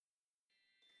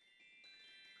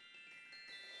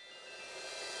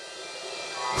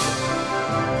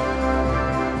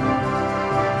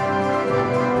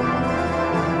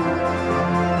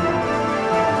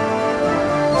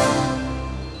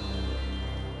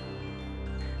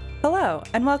Hello,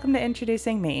 and welcome to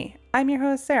Introducing Me. I'm your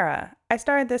host, Sarah. I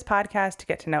started this podcast to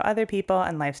get to know other people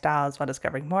and lifestyles while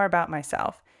discovering more about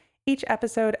myself. Each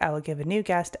episode, I will give a new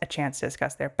guest a chance to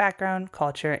discuss their background,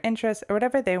 culture, interests, or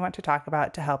whatever they want to talk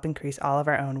about to help increase all of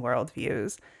our own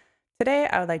worldviews. Today,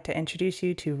 I would like to introduce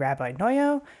you to Rabbi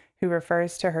Noyo, who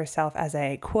refers to herself as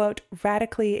a, quote,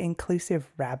 radically inclusive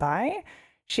rabbi.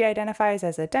 She identifies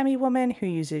as a demi-woman who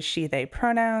uses she/they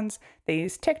pronouns. They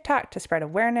use TikTok to spread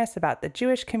awareness about the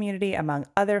Jewish community, among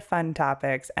other fun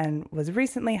topics, and was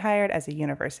recently hired as a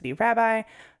university rabbi.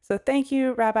 So thank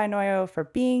you, Rabbi Noyo, for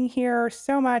being here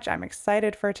so much. I'm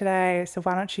excited for today. So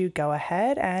why don't you go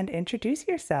ahead and introduce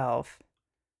yourself?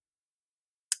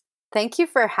 Thank you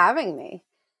for having me.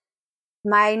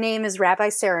 My name is Rabbi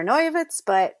Sarah Noyevitz,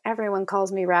 but everyone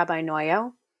calls me Rabbi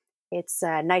Noyo. It's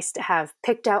nice to have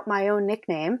picked out my own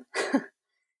nickname.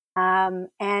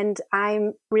 And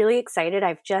I'm really excited.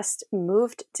 I've just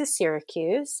moved to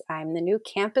Syracuse. I'm the new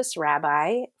campus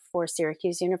rabbi for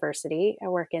Syracuse University. I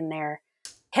work in their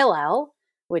Hillel,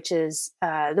 which is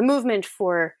the movement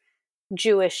for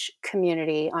Jewish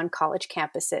community on college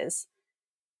campuses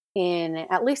in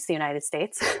at least the United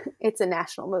States. It's a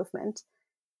national movement.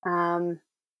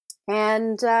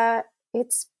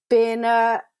 It's been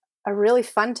a really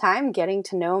fun time getting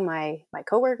to know my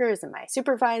coworkers and my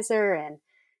supervisor and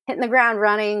hitting the ground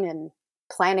running and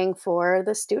planning for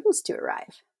the students to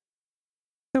arrive.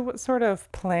 So what sort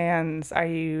of plans are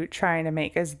you trying to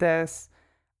make? Is this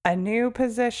a new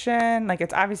position? Like,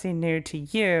 it's obviously new to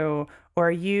you, or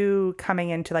are you coming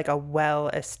into like a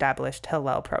well-established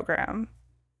Hillel program?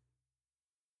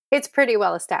 It's pretty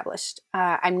well established.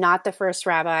 I'm not the first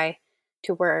rabbi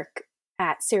to work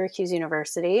at Syracuse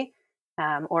University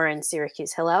or in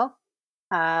Syracuse Hillel.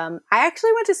 I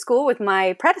actually went to school with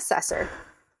my predecessor.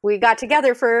 We got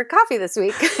together for coffee this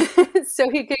week so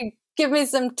he could give me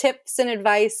some tips and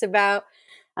advice about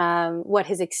what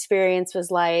his experience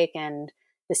was like and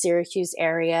the Syracuse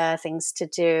area, things to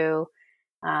do,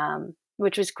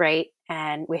 which was great.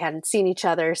 And we hadn't seen each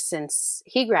other since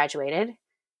he graduated.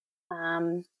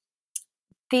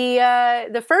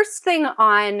 The first thing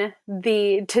on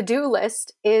the to-do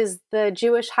list is the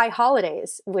Jewish high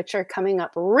holidays, which are coming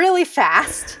up really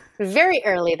fast, very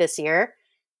early this year.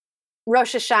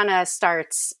 Rosh Hashanah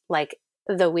starts like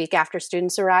the week after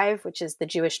students arrive, which is the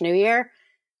Jewish New Year.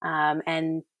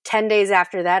 And 10 days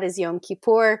after that is Yom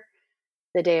Kippur,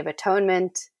 the Day of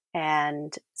Atonement.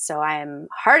 And so I am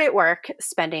hard at work,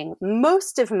 spending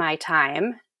most of my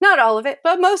time, not all of it,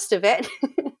 but most of it,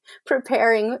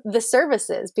 preparing the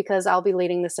services, because I'll be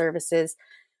leading the services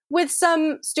with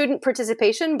some student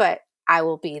participation, but I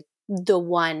will be the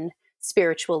one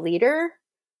spiritual leader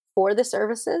for the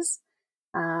services.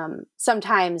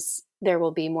 Sometimes there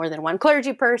will be more than one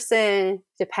clergy person,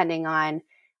 depending on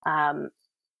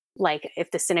like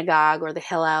if the synagogue or the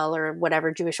Hillel or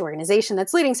whatever Jewish organization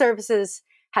that's leading services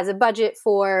has a budget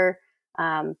for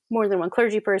more than one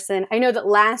clergy person. I know that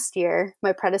last year,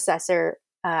 my predecessor,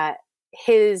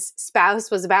 his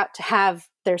spouse was about to have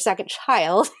their second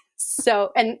child.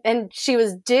 So, and she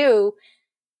was due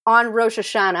on Rosh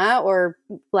Hashanah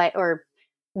or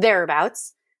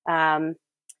thereabouts.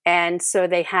 And so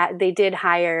they did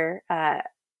hire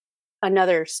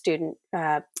another student,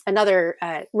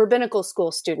 another rabbinical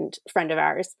school student friend of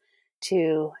ours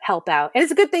to help out. And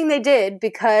it's a good thing they did,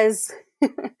 because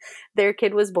their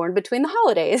kid was born between the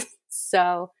holidays.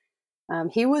 So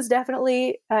he was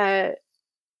definitely, my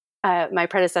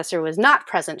predecessor was not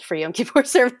present for Yom Kippur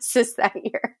services that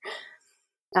year.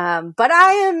 But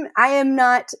I am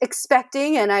not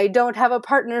expecting, and I don't have a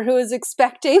partner who is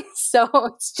expecting. So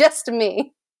it's just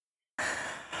me.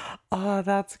 Oh,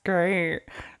 that's great.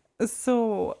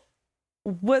 So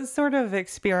what sort of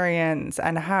experience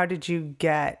and how did you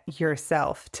get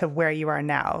yourself to where you are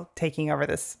now, taking over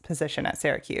this position at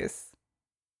Syracuse?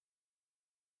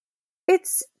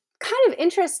 It's kind of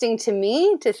interesting to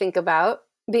me to think about,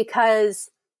 because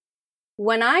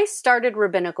when I started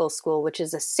rabbinical school, which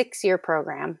is a 6-year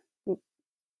program,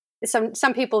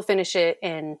 some people finish it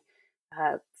in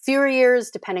fewer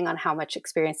years, depending on how much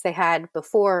experience they had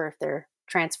before, if they're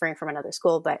transferring from another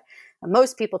school, but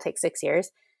most people take 6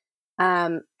 years.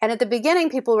 And at the beginning,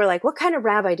 people were like, what kind of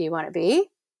rabbi do you want to be?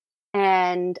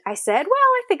 And I said, well,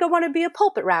 I think I want to be a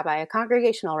pulpit rabbi, a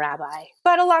congregational rabbi,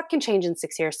 but a lot can change in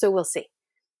 6 years, so we'll see.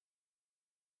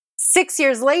 6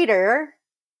 years later,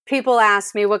 people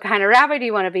asked me, what kind of rabbi do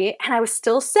you want to be? And I was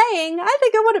still saying, I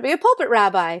think I want to be a pulpit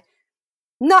rabbi.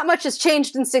 Not much has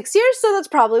changed in 6 years, so that's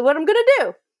probably what I'm going to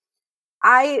do.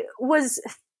 I was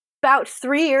about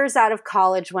 3 years out of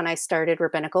college when I started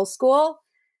rabbinical school.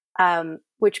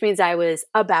 which means I was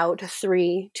about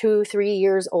 3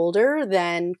 years older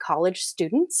than college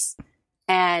students.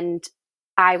 And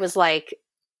I was like,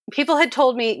 people had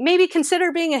told me, maybe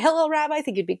consider being a Hillel rabbi. I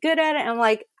think you'd be good at it. And I'm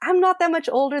like, I'm not that much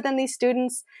older than these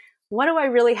students. What do I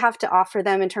really have to offer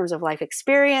them in terms of life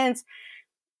experience?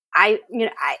 I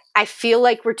feel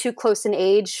like we're too close in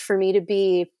age for me to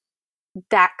be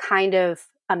that kind of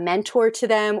a mentor to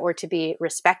them or to be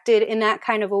respected in that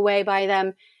kind of a way by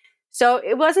them. So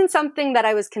it wasn't something that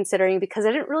I was considering because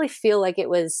I didn't really feel like it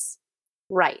was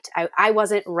right. I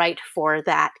wasn't right for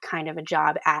that kind of a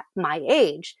job at my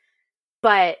age.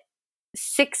 But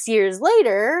 6 years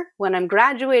later, when I'm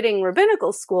graduating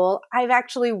rabbinical school, I've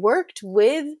actually worked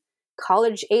with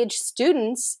college-age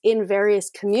students in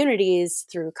various communities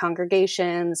through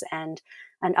congregations and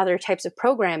other types of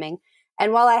programming.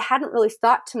 And while I hadn't really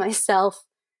thought to myself,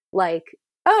 like,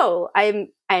 oh,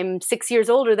 I'm 6 years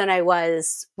older than I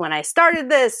was when I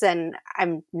started this, and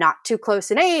I'm not too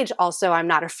close in age. Also, I'm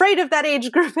not afraid of that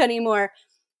age group anymore.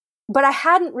 But I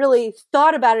hadn't really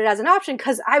thought about it as an option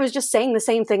because I was just saying the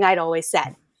same thing I'd always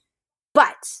said.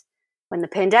 But when the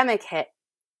pandemic hit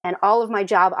and all of my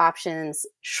job options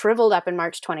shriveled up in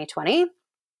March 2020,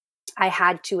 I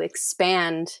had to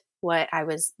expand what I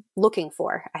was looking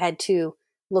for. I had to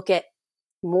look at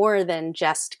more than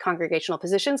just congregational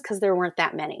positions because there weren't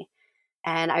that many.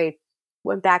 And I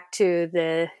went back to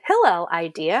the Hillel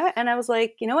idea and I was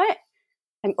like, you know what?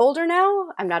 I'm older now.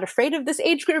 I'm not afraid of this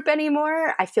age group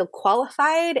anymore. I feel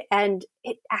qualified and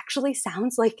it actually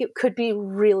sounds like it could be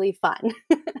really fun.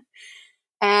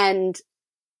 And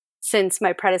since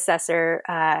my predecessor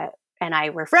and I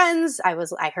were friends, I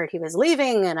heard he was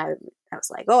leaving and I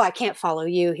was like, oh, I can't follow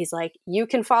you. He's like, you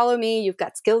can follow me. You've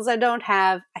got skills I don't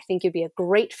have. I think you'd be a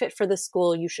great fit for the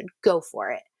school. You should go for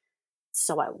it.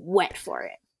 So I went for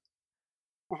it.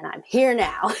 And I'm here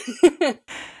now.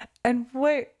 And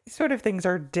what sort of things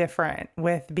are different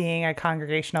with being a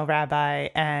congregational rabbi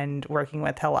and working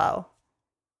with Hillel?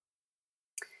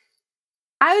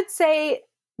 I would say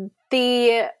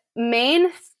the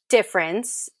main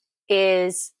difference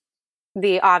is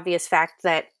the obvious fact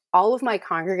that all of my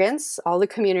congregants, all the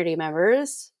community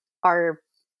members, are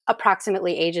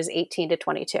approximately ages 18 to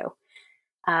 22.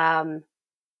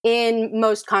 In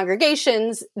most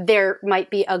congregations, there might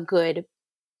be a good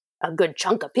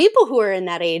chunk of people who are in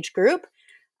that age group.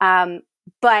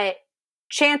 But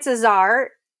chances are,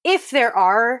 if there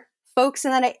are folks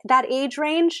in that age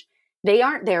range, they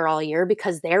aren't there all year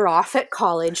because they're off at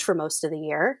college for most of the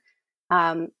year.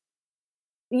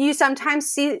 You sometimes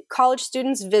see college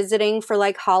students visiting for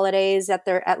like holidays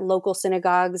at local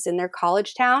synagogues in their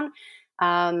college town.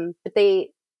 But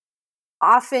they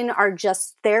often are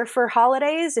just there for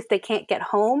holidays. If they can't get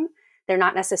home, they're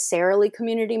not necessarily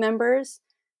community members.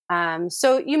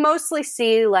 So you mostly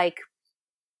see like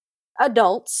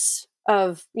adults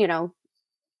of,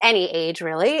 any age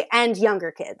really, and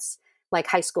younger kids, like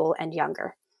high school and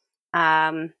younger.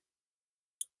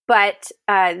 But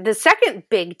the second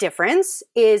big difference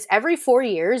is every 4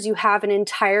 years, you have an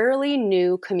entirely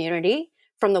new community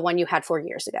from the one you had 4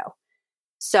 years ago.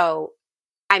 So,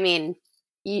 I mean,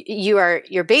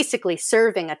 you're basically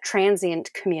serving a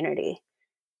transient community.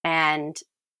 And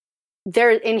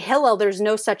there in Hillel, there's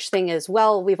no such thing as,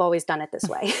 well, we've always done it this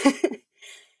way.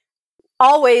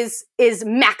 Always is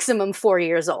maximum 4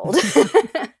 years old,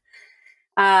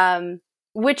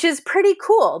 which is pretty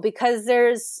cool because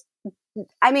in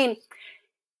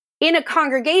a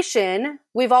congregation,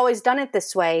 we've always done it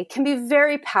this way, can be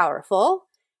very powerful.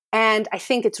 And I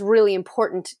think it's really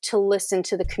important to listen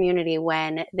to the community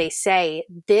when they say,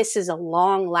 this is a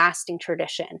long-lasting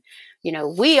tradition.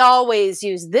 We always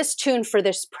use this tune for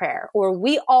this prayer, or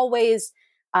we always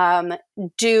read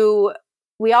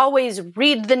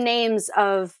the names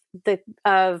of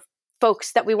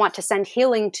folks that we want to send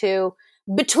healing to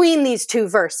between these two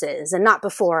verses and not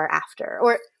before or after,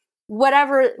 or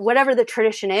whatever the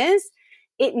tradition is.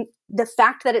 The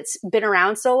fact that it's been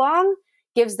around so long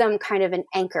gives them kind of an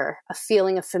anchor, a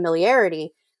feeling of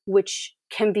familiarity, which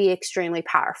can be extremely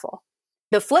powerful.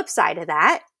 The flip side of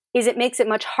that is it makes it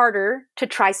much harder to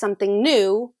try something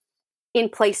new in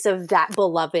place of that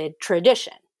beloved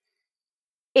tradition.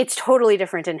 It's totally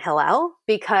different in Hillel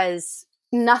because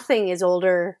nothing is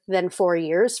older than 4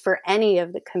 years for any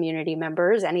of the community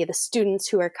members, any of the students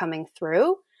who are coming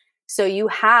through. So you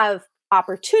have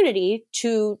opportunity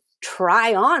to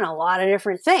try on a lot of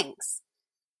different things.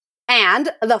 And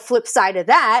the flip side of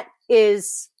that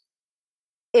is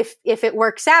if it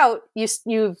works out,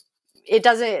 it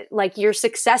doesn't, like, your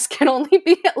success can only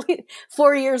be at least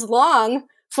 4 years long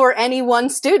for any one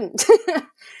student.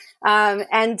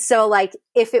 And so like,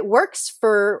 if it works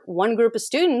for one group of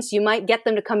students, you might get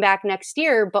them to come back next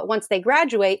year, but once they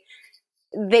graduate,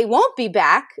 they won't be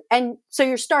back. And so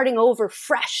you're starting over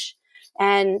fresh.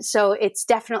 And so it's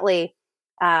definitely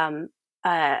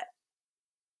a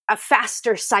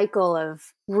faster cycle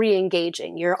of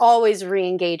re-engaging. You're always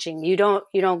re-engaging. You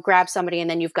don't grab somebody and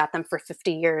then you've got them for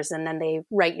 50 years and then they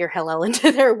write your Hillel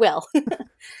into their will.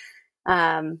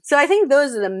 So I think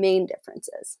those are the main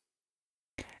differences.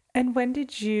 And when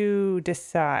did you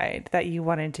decide that you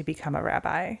wanted to become a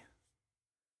rabbi?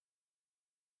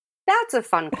 That's a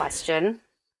fun question.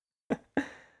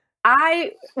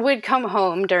 I would come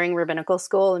home during rabbinical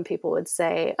school and people would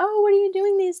say, "Oh, what are you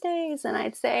doing these days?" And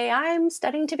I'd say, "I'm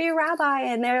studying to be a rabbi."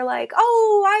 And they're like,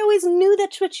 "Oh, I always knew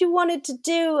that's what you wanted to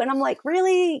do." And I'm like,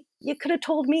 "Really? You could have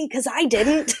told me, because I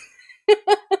didn't."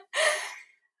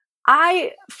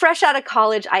 Fresh out of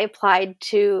college, I applied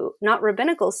to not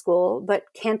rabbinical school, but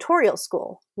cantorial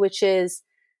school, which is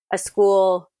a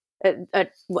school, a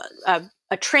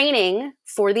training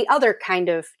for the other kind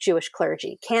of Jewish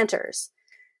clergy, cantors.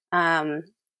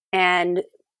 And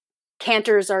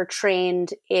cantors are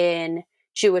trained in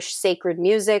Jewish sacred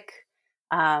music.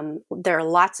 There are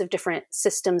lots of different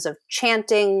systems of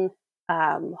chanting,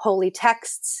 holy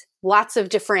texts, lots of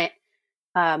different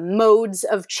modes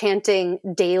of chanting,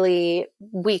 daily,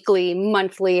 weekly,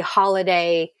 monthly,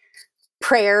 holiday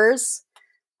prayers.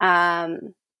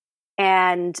 And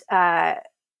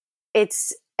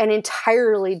it's an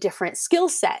entirely different skill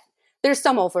set. There's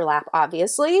some overlap,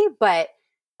 obviously, but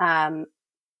a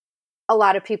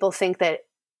lot of people think that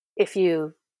if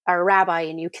you are a rabbi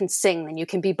and you can sing, then you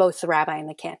can be both the rabbi and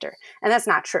the cantor. And that's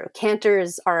not true.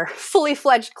 Cantors are fully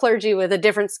fledged clergy with a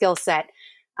different skill set.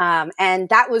 And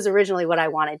that was originally what I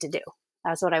wanted to do.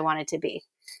 That's what I wanted to be.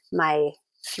 My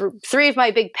three of my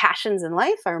big passions in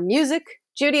life are music,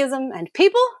 Judaism, and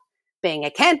people. Being a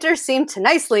cantor seemed to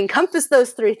nicely encompass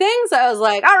those three things. I was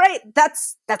like, all right,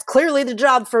 that's clearly the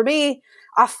job for me.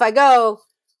 Off I go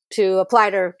to apply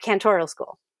to cantorial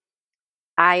school.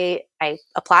 I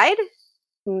applied.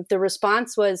 The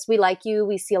response was, "We like you.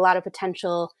 We see a lot of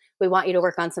potential. We want you to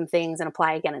work on some things and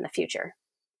apply again in the future."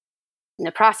 In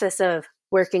the process of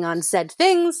working on said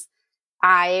things,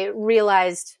 I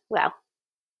realized, well,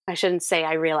 I shouldn't say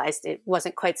I realized, it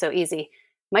wasn't quite so easy.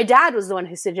 My dad was the one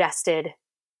who suggested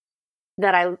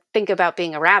that I think about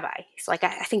being a rabbi. He's like,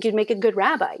 I think you'd make a good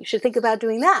rabbi. You should think about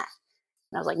doing that.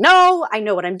 And I was like, no, I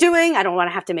know what I'm doing. I don't want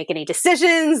to have to make any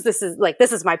decisions. This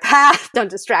is my path. Don't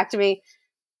distract me.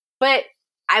 But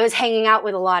I was hanging out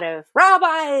with a lot of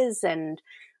rabbis and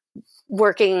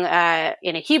working in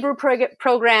a Hebrew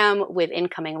program with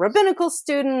incoming rabbinical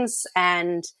students.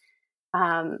 And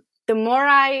the more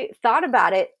I thought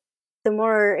about it, the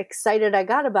more excited I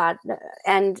got about it.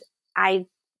 And I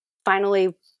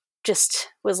finally just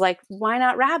was like, why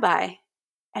not rabbi?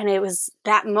 And it was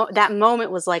that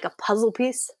moment was like a puzzle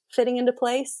piece fitting into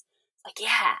place. Like,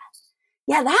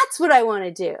 yeah, that's what I want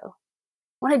to do. I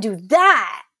want to do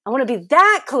that. I want to be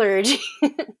that clergy.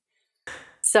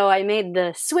 So I made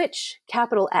the switch,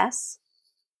 capital S.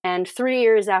 And 3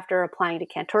 years after applying to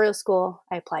cantorial school,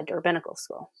 I applied to rabbinical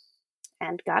school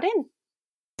and got in.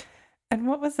 And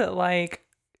what was it like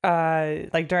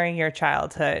during your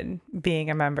childhood being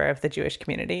a member of the Jewish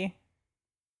community?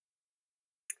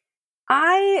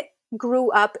 I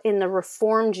grew up in the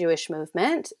Reform Jewish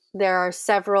movement. There are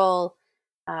several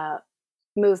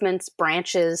movements,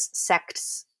 branches,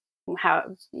 sects,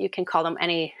 how you can call them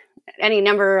any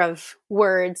number of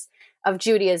words of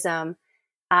Judaism.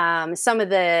 Some of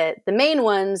the main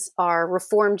ones are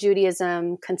Reform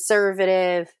Judaism,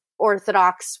 Conservative,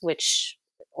 Orthodox, which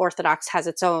Orthodox has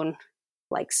its own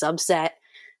like subset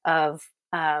of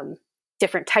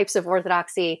different types of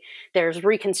Orthodoxy. There's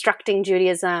Reconstructing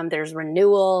Judaism, there's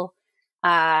Renewal,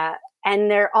 and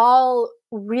they're all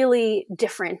really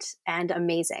different and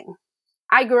amazing.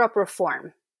 I grew up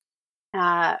Reform.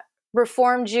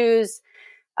 Reform Jews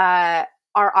are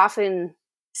often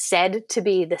said to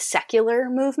be the secular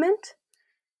movement.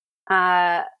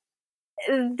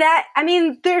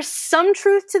 There's some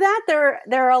truth to that.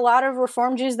 There are a lot of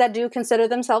Reform Jews that do consider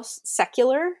themselves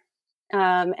secular,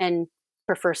 and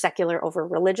prefer secular over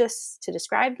religious to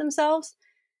describe themselves.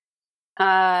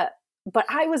 But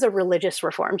I was a religious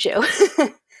Reform Jew.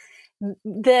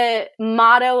 The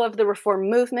motto of the Reform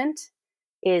movement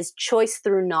is choice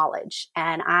through knowledge.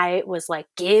 And I was like,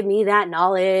 give me that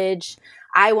knowledge.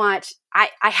 I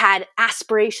had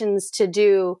aspirations to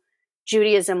do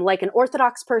Judaism like an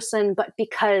Orthodox person, but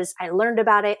because I learned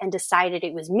about it and decided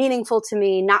it was meaningful to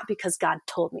me, not because God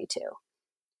told me to.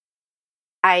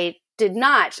 I did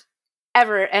not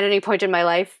ever at any point in my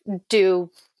life do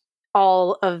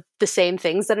all of the same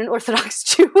things that an Orthodox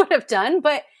Jew would have done,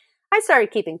 but I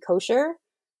started keeping kosher,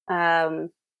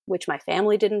 which my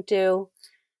family didn't do.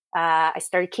 I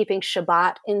started keeping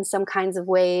Shabbat in some kinds of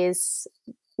ways.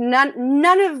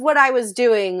 None of what I was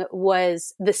doing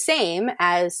was the same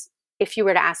as if you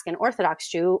were to ask an Orthodox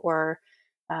Jew or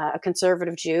a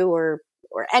conservative Jew or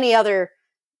any other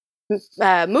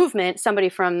movement, somebody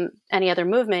from any other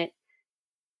movement.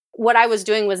 What I was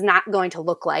doing was not going to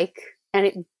look like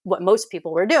what most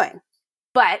people were doing.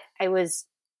 But I was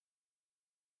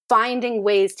finding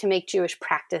ways to make Jewish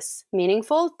practice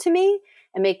meaningful to me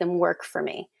and make them work for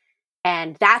me.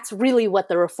 And that's really what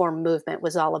the Reform movement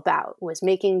was all about, was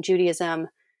making Judaism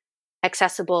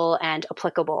accessible and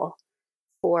applicable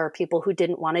for people who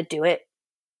didn't want to do it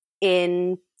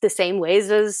in the same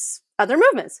ways as other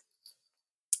movements.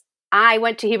 I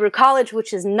went to Hebrew College,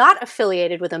 which is not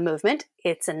affiliated with a movement.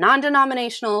 It's a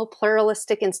non-denominational,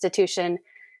 pluralistic institution.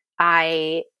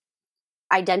 I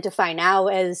identify now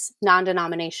as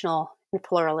non-denominational and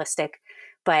pluralistic,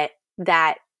 but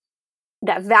that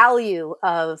value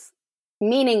of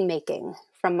meaning making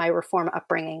from my Reform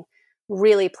upbringing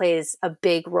really plays a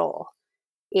big role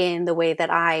in the way that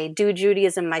I do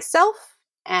Judaism myself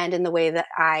and in the way that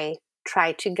I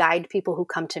try to guide people who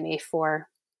come to me for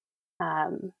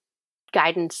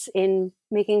guidance in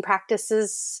making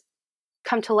practices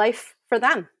come to life for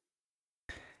them.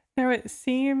 Now, it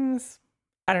seems,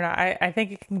 I don't know, I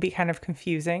think it can be kind of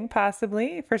confusing,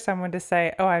 possibly, for someone to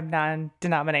say, oh, I'm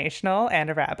non-denominational and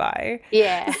a rabbi.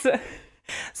 Yeah.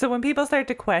 So when people start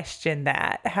to question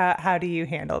that, how do you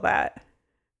handle that?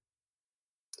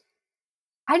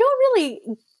 I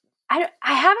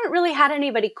haven't really had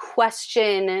anybody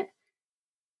question,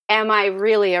 am I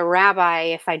really a rabbi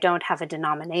if I don't have a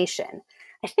denomination?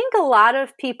 I think a lot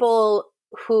of people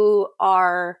who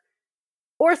are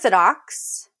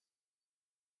Orthodox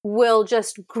will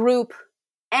just group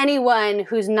anyone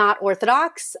who's not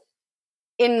Orthodox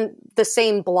in the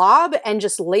same blob and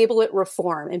just label it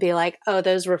Reform and be like, oh,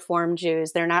 those Reform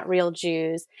Jews, they're not real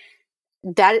Jews.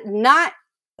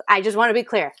 I just want to be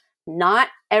clear, not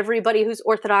everybody who's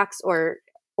Orthodox or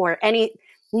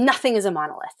nothing is a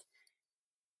monolith.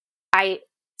 I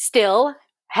still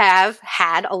have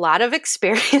had a lot of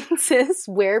experiences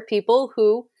where people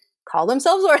who call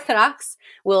themselves Orthodox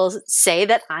will say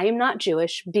that I am not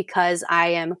Jewish because I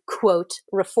am, quote,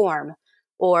 Reform,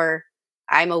 or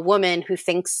I'm a woman who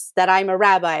thinks that I'm a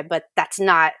rabbi, but that's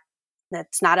not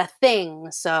a thing,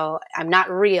 so I'm not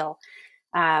real.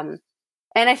 And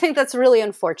I think that's really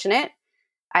unfortunate.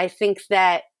 I think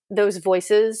that those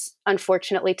voices,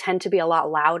 unfortunately, tend to be a lot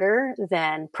louder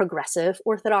than progressive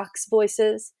Orthodox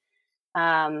voices.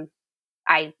 I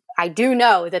do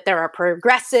know that there are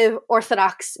progressive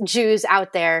Orthodox Jews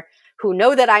out there who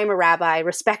know that I'm a rabbi,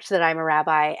 respect that I'm a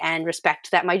rabbi, and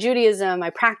respect that my Judaism,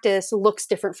 my practice looks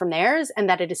different from theirs and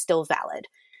that it is still valid.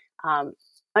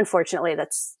 Unfortunately,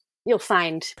 you'll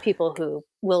find people who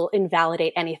will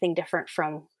invalidate anything different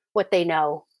from what they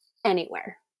know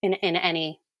anywhere, in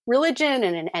any religion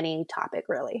and in any topic,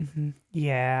 really. Mm-hmm.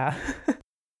 Yeah.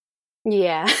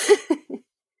 Yeah.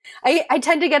 I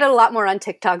tend to get it a lot more on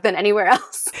TikTok than anywhere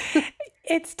else.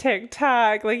 It's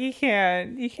TikTok. Like you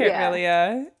can't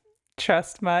really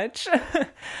trust much.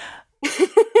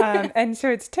 And so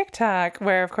it's TikTok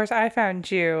where, of course, I found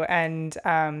you, and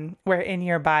where in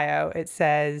your bio it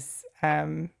says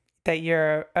that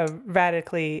you're a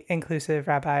radically inclusive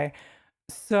rabbi.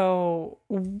 So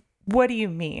what do you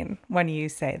mean when you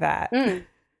say that?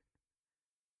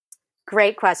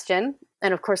 Great question.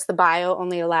 And of course, the bio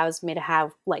only allows me to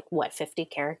have 50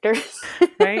 characters?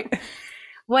 Right.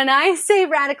 When I say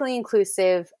radically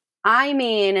inclusive, I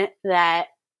mean that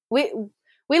we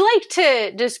like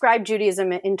to describe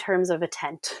Judaism in terms of a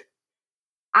tent.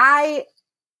 I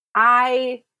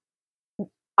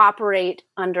operate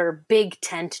under big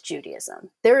tent Judaism.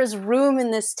 There is room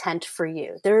in this tent for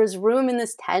you. There is room in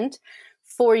this tent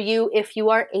for you if you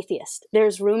are atheist.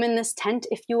 There's room in this tent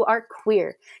if you are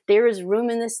queer. There is room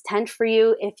in this tent for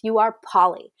you if you are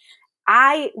poly.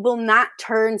 I will not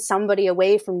turn somebody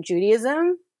away from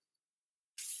Judaism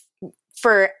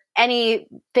for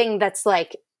anything that's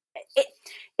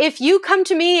if you come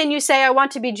to me and you say, I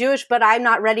want to be Jewish, but I'm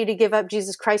not ready to give up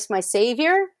Jesus Christ, my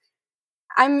Savior,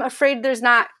 I'm afraid there's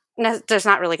not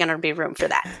really going to be room for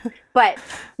that. But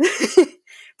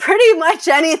pretty much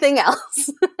anything else.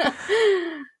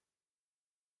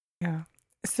 Yeah.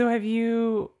 So have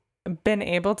you been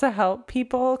able to help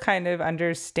people kind of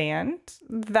understand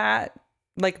that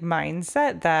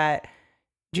mindset that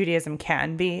Judaism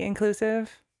can be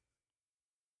inclusive?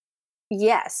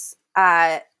 Yes.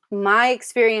 My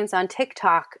experience on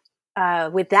TikTok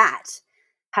with that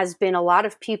has been a lot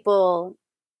of people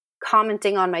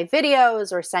commenting on my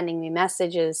videos or sending me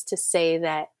messages to say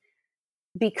that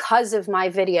because of my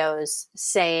videos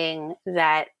saying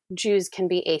that Jews can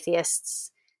be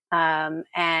atheists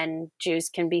and Jews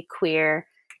can be queer,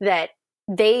 that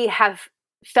they have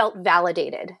felt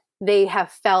validated. They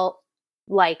have felt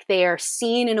like they are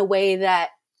seen in a way that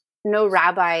no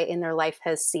rabbi in their life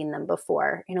has seen them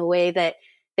before, in a way that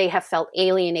they have felt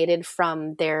alienated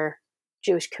from their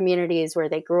Jewish communities where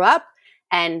they grew up,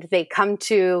 and they come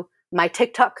to my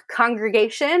TikTok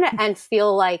congregation and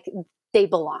feel like they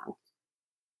belong.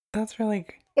 That's really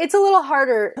good. It's a little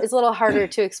harder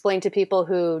to explain to people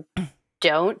who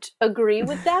don't agree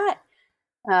with that.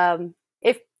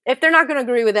 If they're not going to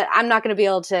agree with it, I'm not going to be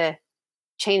able to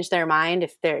change their mind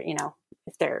if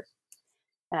they're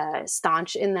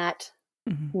staunch in that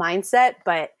mindset.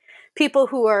 But people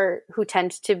who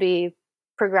tend to be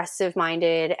progressive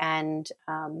minded and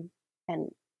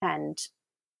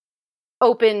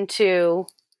open to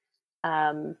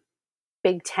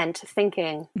big tent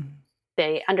thinking,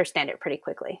 they understand it pretty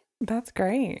quickly. That's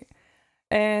great.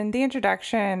 In the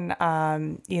introduction,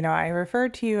 I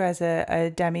referred to you as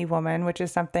a demi woman, which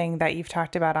is something that you've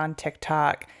talked about on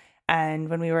TikTok. And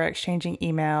when we were exchanging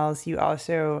emails, you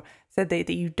also said that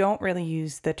you don't really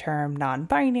use the term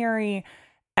non-binary.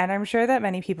 And I'm sure that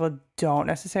many people don't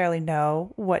necessarily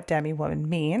know what demi woman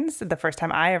means. The first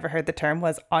time I ever heard the term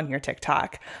was on your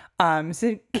TikTok.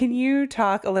 So can you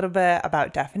talk a little bit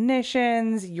about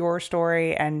definitions, your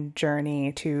story, and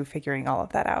journey to figuring all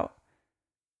of that out?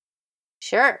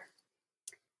 Sure.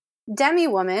 Demi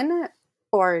woman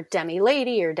or demi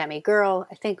lady or demi girl.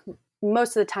 I think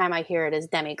most of the time I hear it as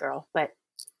demi girl, but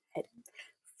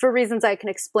for reasons I can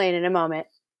explain in a moment,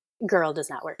 girl does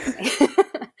not work for me.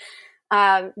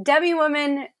 Demi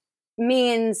woman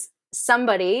means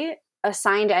somebody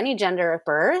assigned any gender at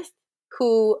birth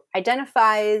who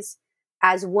identifies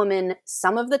as woman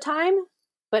some of the time,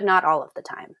 but not all of the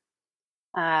time.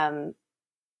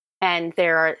 And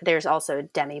there's also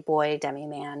demi boy, demi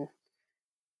man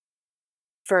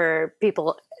for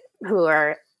people who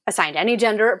are assigned any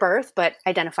gender at birth, but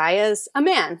identify as a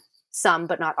man some,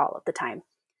 but not all of the time.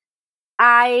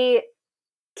 I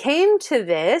came to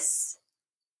this.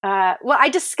 I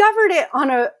discovered it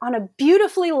on a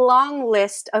beautifully long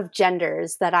list of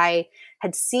genders that I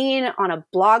had seen on a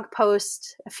blog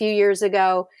post a few years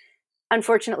ago.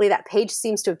 Unfortunately, that page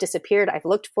seems to have disappeared. I've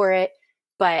looked for it,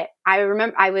 but I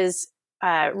remember I was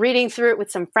reading through it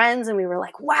with some friends, and we were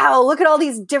like, "Wow, look at all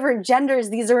these different genders!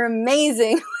 These are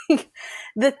amazing!"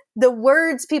 the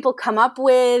words people come up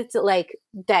with, like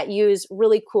that use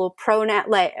really cool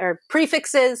or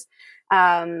prefixes,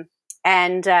 and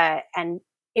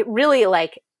it really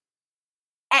like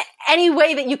any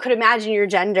way that you could imagine your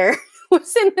gender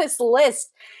was in this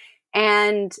list.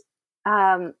 And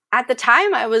at the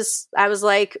time I was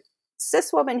like,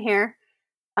 cis woman here.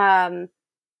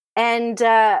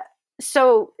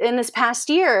 So in this past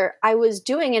year, I was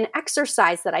doing an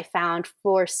exercise that I found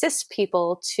for cis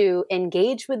people to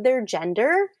engage with their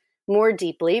gender more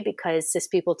deeply, because cis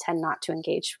people tend not to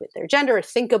engage with their gender or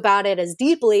think about it as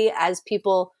deeply as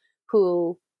people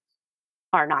who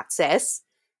are not cis.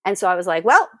 And so I was like,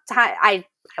 well, I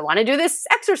want to do this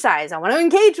exercise. I want to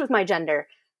engage with my gender.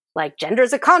 Like, gender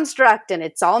is a construct and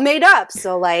it's all made up.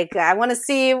 So like, I want to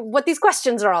see what these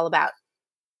questions are all about.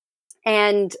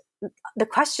 And the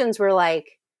questions were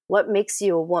like, what makes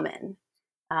you a woman?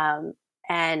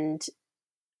 And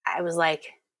I was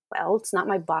like, well, it's not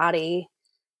my body.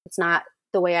 It's not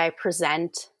the way I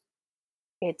present.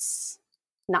 It's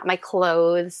not my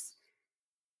clothes.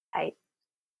 I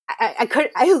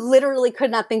literally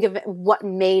could not think of what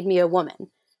made me a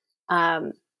woman.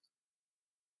 And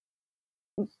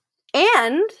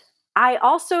I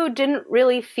also didn't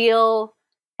really feel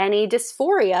any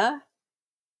dysphoria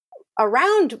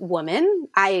around women.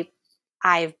 I've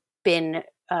been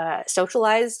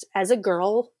socialized as a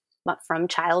girl from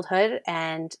childhood,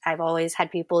 and I've always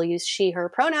had people use she, her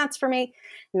pronouns for me,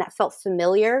 and that felt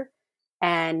familiar,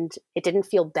 and it didn't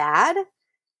feel bad.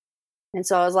 And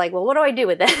so I was like, well, what do I do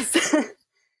with this?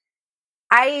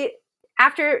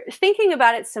 After thinking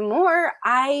about it some more,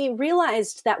 I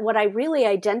realized that what I really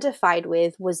identified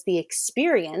with was the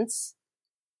experience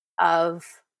of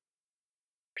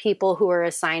people who are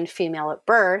assigned female at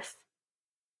birth,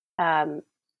 and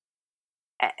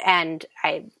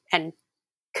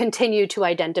continue to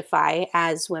identify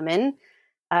as women.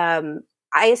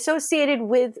 I associated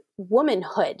with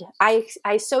womanhood. I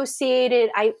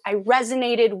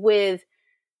resonated with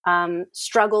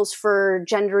struggles for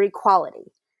gender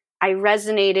equality. I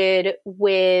resonated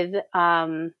with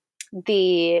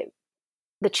the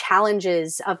the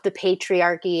challenges of the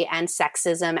patriarchy and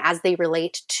sexism as they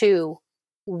relate to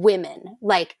women.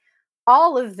 Like,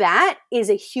 all of that is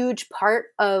a huge part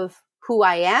of who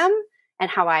I am and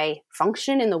how I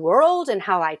function in the world and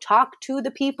how I talk to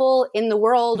the people in the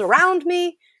world around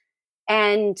me.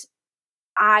 And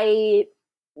I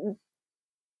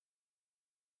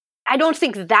don't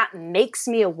think that makes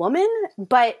me a woman,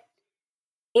 but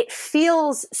it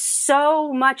feels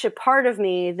so much a part of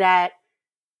me that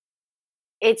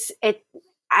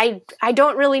I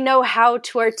don't really know how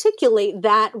to articulate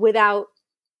that without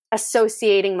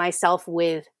associating myself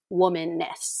with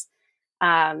womanness.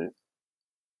 And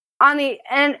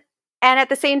at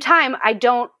the same time, I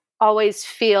don't always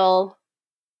feel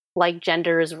like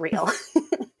gender is real.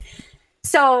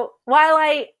 So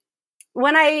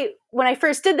when I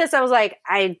first did this, I was like,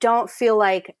 I don't feel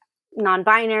like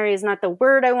non-binary is not the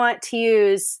word I want to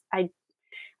use. I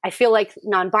feel like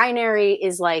non-binary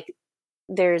is like,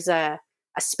 there's a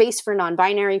space for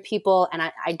non-binary people, and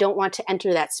I don't want to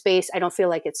enter that space. I don't feel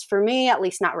like it's for me, at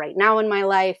least not right now in my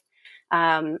life.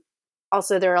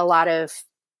 Also, there are a lot of,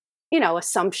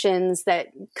 assumptions that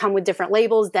come with different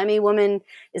labels. Demi-woman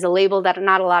is a label that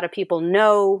not a lot of people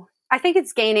know. I think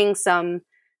it's gaining some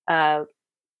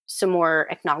more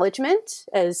acknowledgement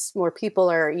as more people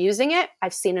are using it.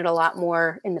 I've seen it a lot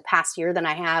more in the past year than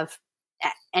I have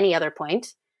at any other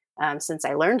point since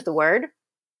I learned the word.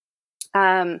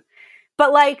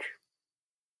 But like,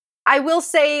 I will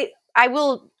say,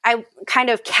 I kind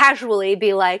of casually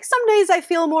be like, some days I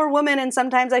feel more woman and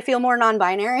sometimes I feel more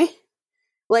non-binary.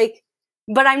 Like,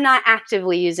 but I'm not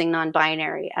actively using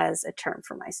non-binary as a term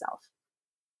for myself.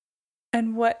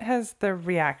 And what has the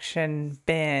reaction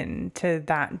been to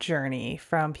that journey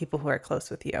from people who are close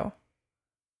with you?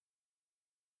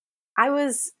 I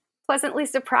was pleasantly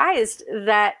surprised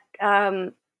that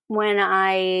when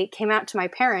I came out to my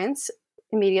parents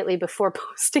immediately before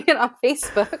posting it on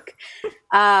Facebook,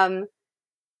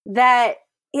 that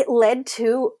it led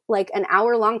to like an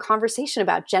hour-long conversation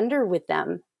about gender with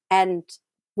them. And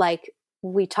like,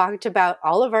 we talked about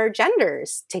all of our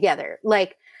genders together.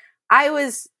 Like,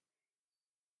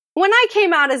 when I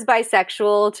came out as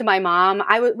bisexual to my mom,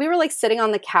 we were like sitting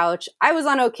on the couch. I was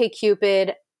on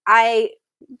OkCupid. I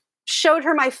showed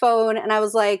her my phone and I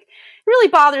was like, it really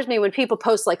bothers me when people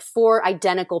post like 4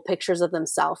 identical pictures of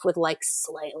themselves with like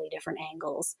slightly different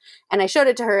angles. And I showed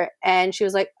it to her and she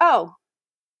was like, oh,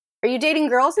 are you dating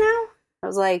girls now? I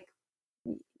was like,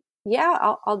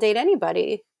 yeah, I'll date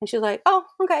anybody. And she was like, oh,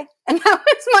 okay. And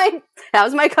that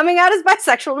was my coming out as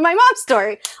bisexual to my mom's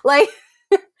story. Like,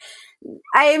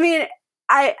 I mean,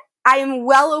 I am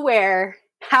well aware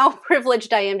how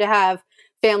privileged I am to have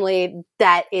family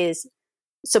that is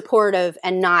supportive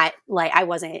and not like, I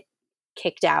wasn't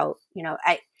kicked out, and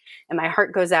my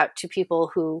heart goes out to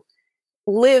people who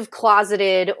live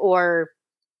closeted or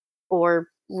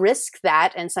risk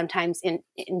that and sometimes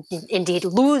indeed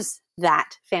lose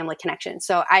that family connection.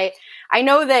 So I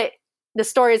know that the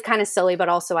story is kind of silly, but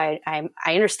also I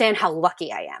understand how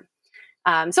lucky I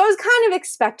am. So I was kind of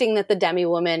expecting that the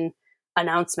Demi-woman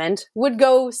announcement would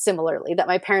go similarly, that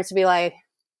my parents would be like,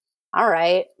 all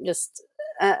right, just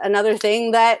another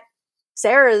thing that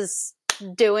Sarah's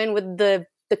doing with the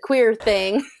queer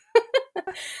thing.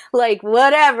 Like,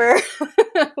 whatever.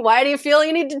 Why do you feel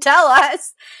you need to tell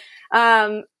us?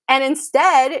 And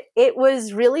instead, it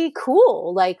was really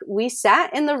cool. Like, we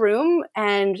sat in the room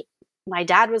and my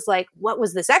dad was like, what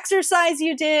was this exercise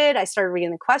you did? I started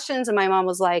reading the questions and my mom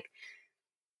was like,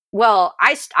 well,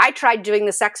 I tried doing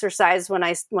this exercise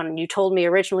when you told me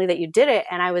originally that you did it,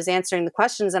 and I was answering the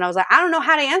questions and I was like, I don't know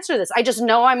how to answer this. I just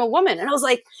know I'm a woman. And I was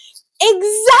like,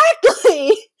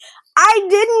 exactly. I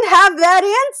didn't have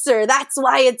that answer. That's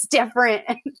why it's different.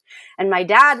 And my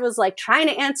dad was like trying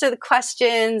to answer the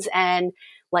questions and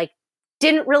like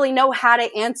didn't really know how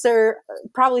to answer,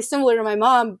 probably similar to my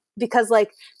mom, because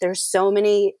like there's so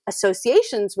many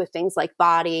associations with things like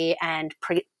body and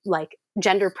like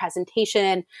gender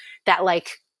presentation that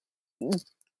like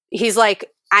he's like,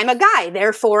 I'm a guy,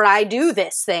 therefore I do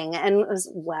this thing. And it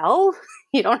was, well,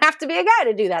 you don't have to be a guy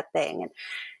to do that thing.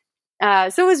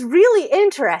 And so it was really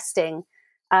interesting.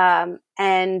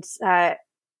 And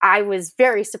I was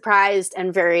very surprised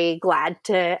and very glad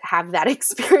to have that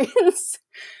experience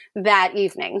that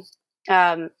evening.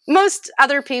 Most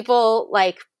other people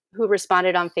like who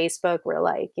responded on Facebook were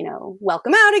like,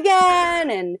 welcome out again.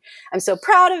 And I'm so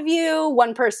proud of you.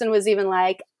 One person was even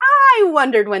like, I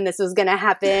wondered when this was going to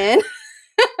happen.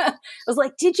 I was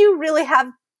like, did you really have,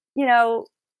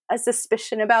 a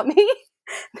suspicion about me?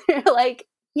 They're like,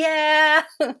 yeah,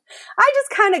 I just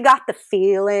kind of got the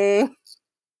feeling.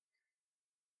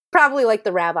 probably like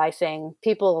the rabbi thing.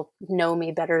 People know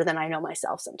me better than I know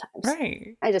myself sometimes.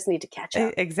 Right. I just need to catch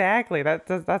up. Exactly.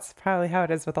 That's probably how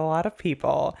it is with a lot of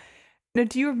people. Now,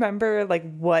 do you remember like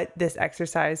what this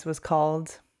exercise was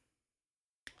called?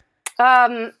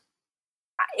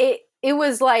 It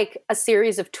was like a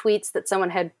series of tweets that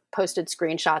someone had posted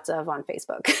screenshots of on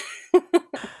Facebook.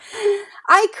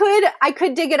 I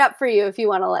could dig it up for you if you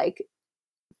want to like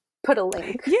put a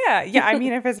link. Yeah. I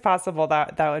mean, if it's possible,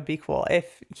 that would be cool.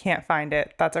 If you can't find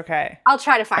it, that's okay. I'll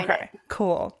try to find it.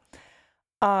 Cool.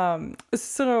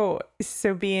 So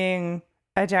being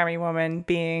a Jami woman,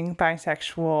 being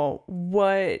bisexual,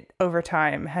 what over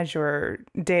time has your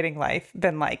dating life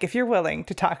been like? If you're willing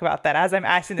to talk about that, as I'm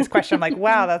asking this question, I'm like,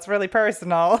 wow, that's really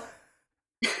personal.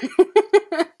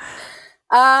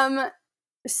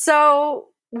 So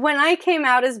when I came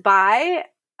out as bi,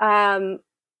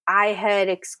 I had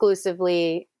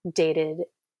exclusively dated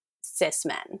cis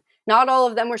men. Not all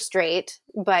of them were straight,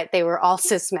 but they were all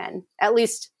cis men. At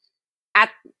least at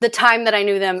the time that I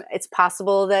knew them. It's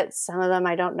possible that some of them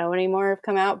I don't know anymore have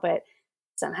come out, but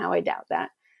somehow I doubt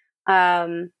that.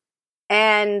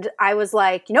 And I was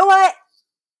like, you know what?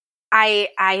 I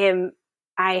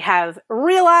have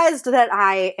realized that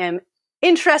I am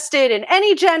interested in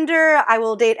any gender. I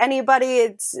will date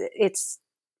anybody. It's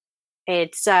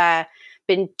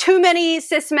been too many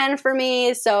cis men for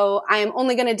me, so I am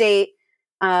only going to date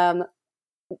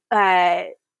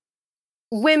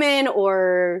women,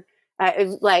 or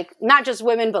like not just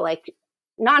women, but like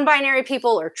non-binary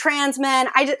people or trans men.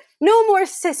 No more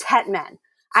cis het men.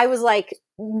 I was like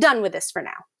done with this for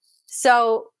now.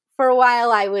 So for a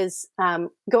while, I was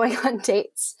going on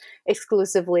dates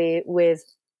exclusively with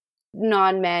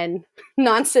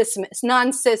non-cis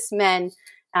men,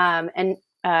 and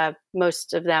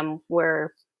most of them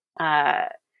were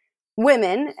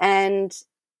women. And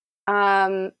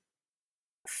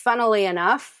funnily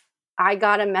enough, I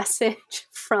got a message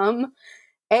from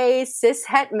a cis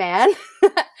het man.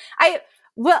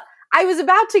 I was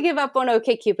about to give up on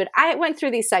OkCupid. I went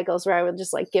through these cycles where I would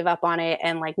just like give up on it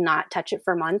and like not touch it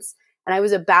for months. And I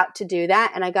was about to do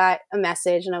that. And I got a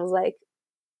message and I was like,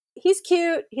 he's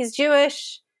cute. He's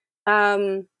Jewish.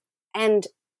 And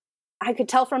I could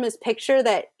tell from his picture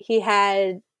that he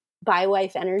had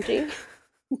bi-wife energy.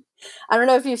 I don't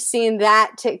know if you've seen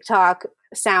that TikTok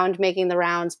sound making the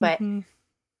rounds, but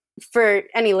for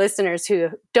any listeners who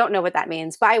don't know what that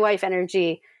means, bi-wife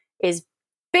energy is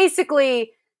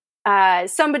basically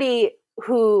somebody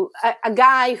who, a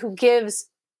guy who gives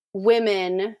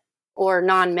women or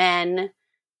non-men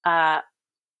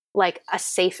like a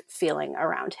safe feeling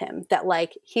around him, that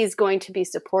like he's going to be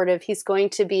supportive, he's going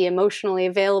to be emotionally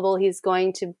available, he's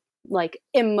going to like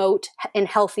emote in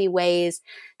healthy ways,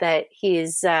 that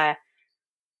he's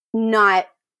not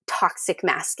toxic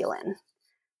masculine.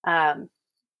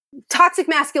 Toxic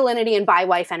masculinity and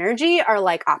bi-wife energy are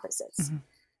like opposites. Mm-hmm.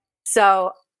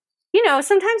 So, you know,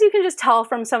 sometimes you can just tell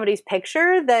from somebody's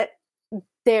picture that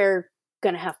they're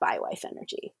going to have bi-wife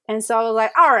energy. And so I was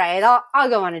like, all right, I'll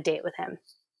go on a date with him.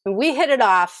 And we hit it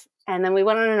off, and then we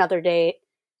went on another date,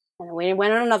 and then we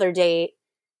went on another date.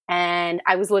 And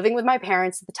I was living with my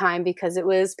parents at the time because it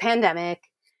was pandemic.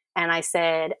 And I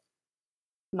said,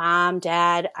 Mom,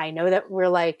 Dad, I know that we're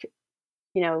like,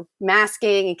 you know,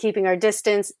 masking and keeping our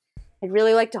distance. I'd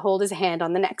really like to hold his hand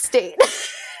on the next date.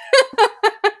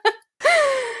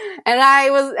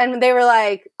 And they were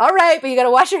like, all right, but you got to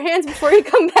wash your hands before you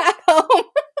come back home.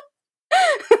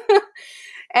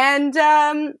 And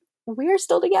we are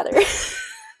still together.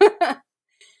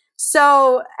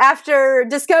 So after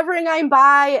discovering I'm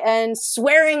bi and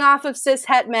swearing off of cis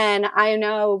het men, I am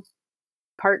now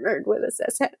partnered with a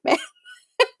cis het man.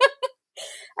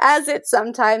 As it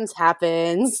sometimes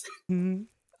happens. Mm-hmm.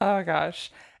 Oh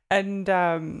gosh. And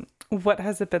what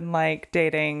has it been like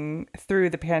dating through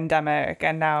the pandemic?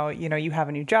 And now, you know, you have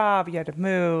a new job, you had to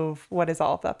move. What has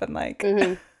all of that been like?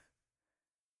 Mm-hmm.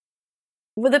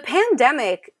 Well, the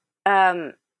pandemic,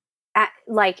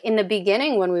 like in the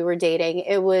beginning when we were dating,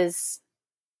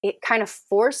 it kind of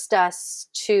forced us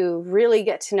to really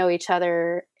get to know each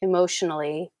other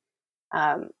emotionally.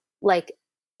 Like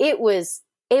it was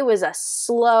a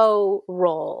slow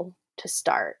roll to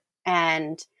start.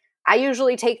 And I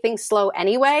usually take things slow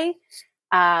anyway.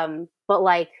 But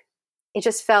like, it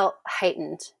just felt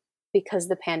heightened because of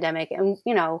the pandemic. And,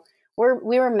 you know,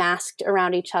 we were masked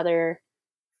around each other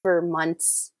for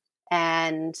months,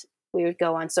 and we would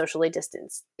go on socially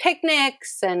distanced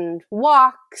picnics and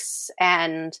walks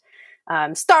and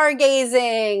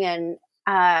stargazing. And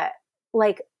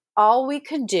like all we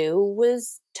could do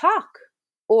was talk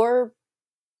or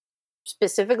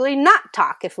specifically not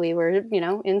talk if we were,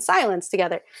 in silence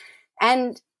together.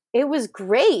 And it was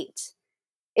great.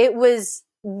 It was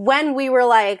when we were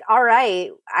like, all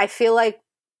right, I feel like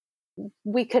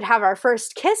we could have our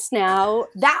first kiss now.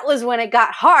 That was when it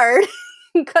got hard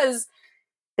because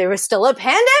there was still a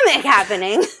pandemic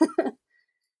happening.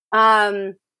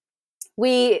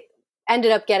 We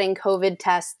ended up getting COVID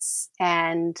tests,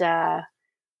 and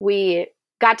we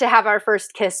got to have our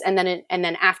first kiss. And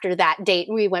then after that date,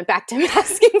 we went back to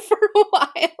masking for a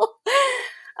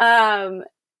while.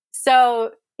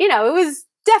 So, it was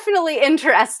definitely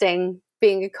interesting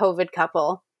being a COVID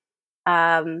couple.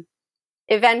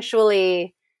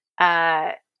 Eventually,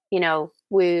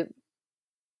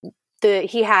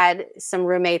 he had some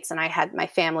roommates and I had my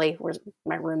family were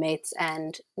my roommates,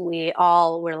 and we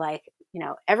all were like,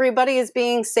 everybody is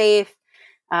being safe.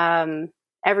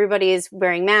 Everybody is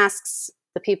wearing masks.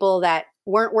 The people that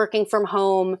weren't working from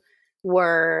home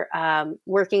were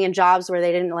working in jobs where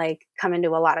they didn't like come into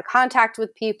a lot of contact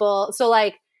with people. So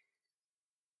like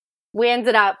we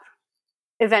ended up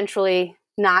eventually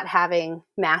not having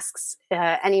masks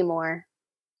anymore.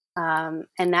 And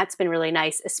that's been really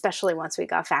nice, especially once we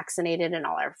got vaccinated and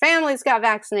all our families got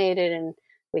vaccinated and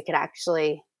we could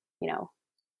actually,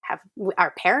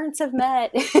 our parents have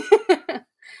met.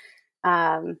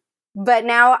 But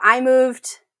now I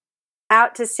moved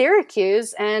out to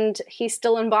Syracuse and he's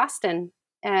still in Boston,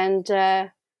 and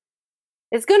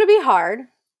it's going to be hard,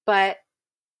 but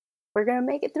we're going to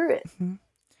make it through it. Mm-hmm.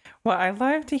 Well, I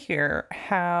love to hear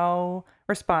how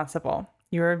responsible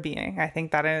you're being. I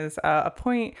think that is a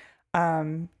point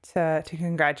to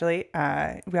congratulate.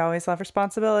 We always love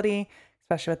responsibility,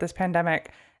 especially with this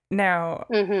pandemic. Now,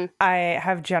 I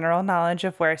have general knowledge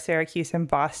of where Syracuse and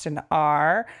Boston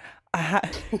are.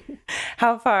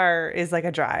 How far is like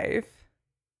a drive?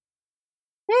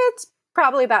 It's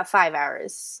probably about 5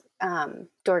 hours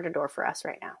door to door for us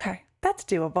right now. Okay, that's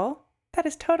doable. That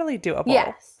is totally doable.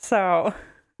 Yes. So,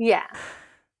 yeah,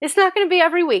 it's not going to be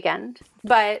every weekend,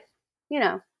 but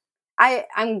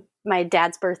my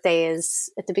dad's birthday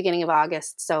is at the beginning of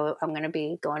August, so I'm going to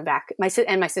be going back. My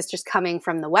sister's coming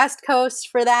from the West Coast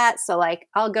for that, so like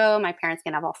I'll go. My parents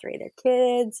can have all 3 of their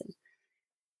kids,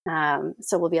 and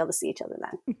so we'll be able to see each other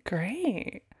then.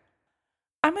 Great.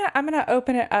 I'm gonna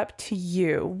open it up to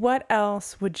you. What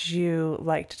else would you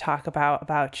like to talk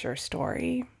about your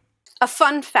story? A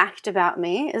fun fact about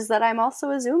me is that I'm also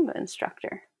a Zumba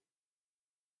instructor.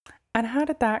 And how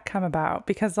did that come about?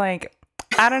 Because like,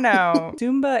 I don't know,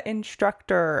 Zumba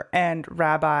instructor and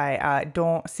rabbi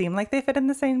don't seem like they fit in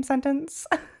the same sentence.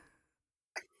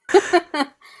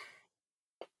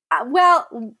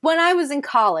 Well, when I was in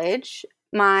college,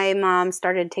 my mom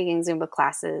started taking Zumba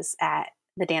classes at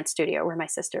the dance studio where my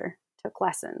sister took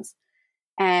lessons.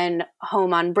 And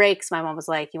home on breaks, my mom was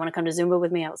like, "You want to come to Zumba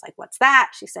with me?" I was like, "What's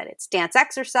that?" She said, "It's dance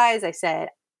exercise." I said,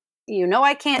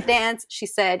 I can't dance." She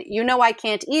said, I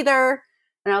can't either.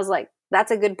 And I was like,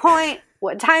 "That's a good point.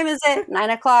 What time is it?"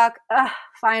 9:00.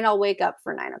 Fine, I'll wake up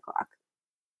for 9:00.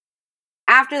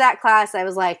 After that class, I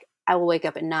was like, I will wake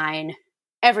up at 9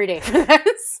 every day for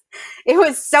this. It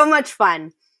was so much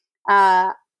fun.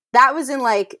 That was in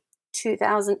like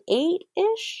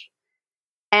 2008-ish.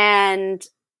 And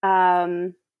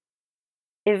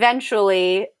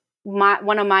eventually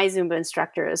one of my Zumba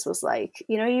instructors was like,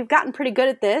 "You've gotten pretty good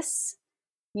at this.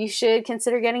 You should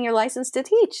consider getting your license to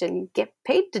teach and get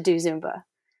paid to do Zumba."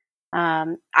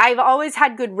 I've always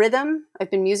had good rhythm.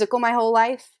 I've been musical my whole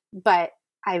life, but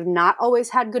I've not always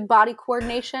had good body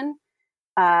coordination.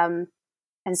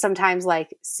 And sometimes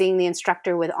like seeing the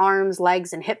instructor with arms,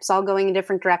 legs, and hips all going in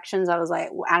different directions, I was like,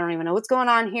 I don't even know what's going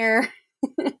on here.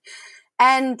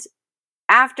 And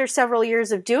after several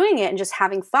years of doing it and just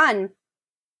having fun,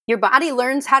 your body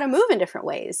learns how to move in different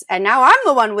ways. And now I'm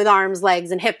the one with arms,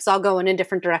 legs, and hips all going in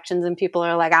different directions. And people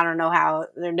are like, I don't know how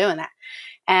they're doing that.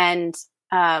 And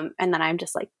then I'm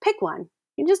just like, pick one.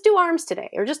 You just do arms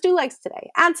today or just do legs today.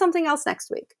 Add something else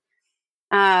next week.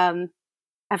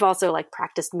 I've also like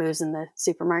practiced moves in the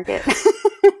supermarket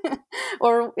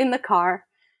or in the car.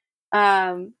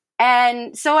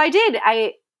 And so I did.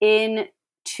 In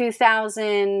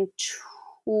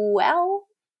 2012,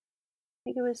 I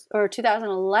think it was, or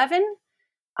 2011,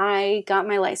 I got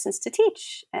my license to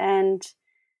teach. And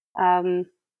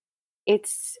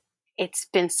it's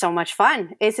been so much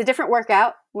fun. It's a different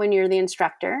workout when you're the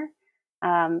instructor.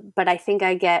 But I think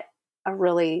I get a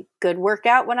really good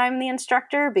workout when I'm the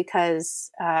instructor because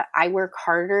I work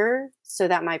harder so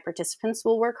that my participants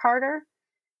will work harder.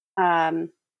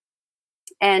 And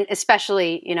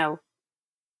especially,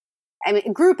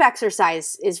 group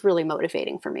exercise is really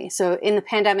motivating for me. So in the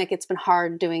pandemic, it's been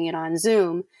hard doing it on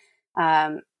Zoom.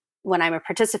 when I'm a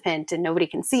participant and nobody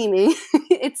can see me,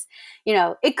 it's,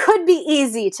 it could be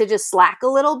easy to just slack a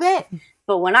little bit,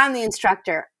 but when I'm the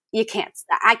instructor, I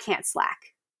can't slack.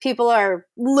 People are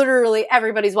literally,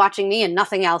 everybody's watching me and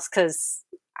nothing else because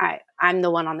I'm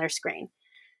the one on their screen.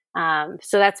 So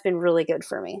that's been really good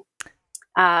for me.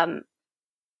 But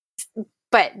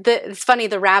it's funny,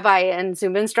 the rabbi and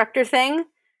Zumba instructor thing,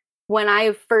 when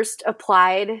I first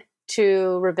applied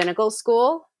to rabbinical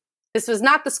school, this was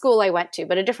not the school I went to,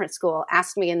 but a different school,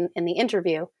 asked me in the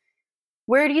interview,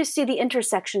 where do you see the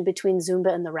intersection between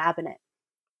Zumba and the rabbinate?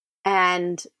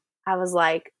 And I was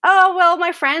like, oh, well,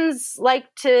 my friends like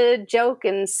to joke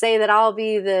and say that I'll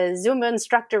be the Zumba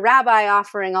instructor rabbi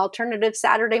offering alternative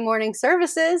Saturday morning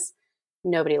services.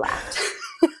 Nobody laughed.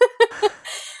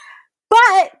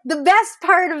 But the best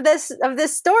part of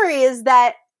this story is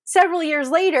that several years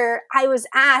later, I was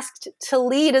asked to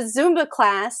lead a Zumba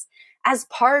class as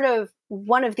part of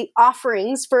one of the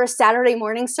offerings for a Saturday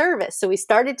morning service. So we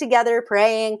started together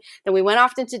praying, then we went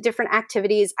off into different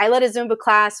activities. I led a Zumba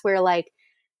class where like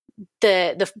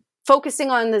the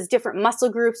focusing on those different muscle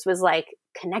groups was like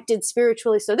connected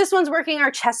spiritually. So this one's working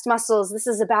our chest muscles. This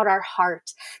is about our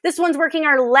heart. This one's working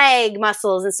our leg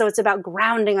muscles. And so it's about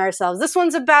grounding ourselves. This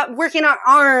one's about working our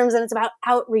arms and it's about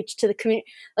outreach to the community.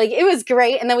 Like it was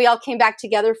great. And then we all came back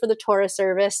together for the Torah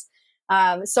service.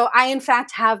 So I, in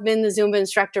fact, have been the Zumba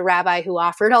instructor rabbi who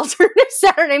offered alternative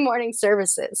Saturday morning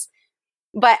services.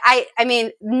 But I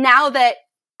mean, now that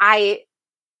I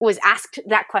was asked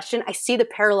that question, I see the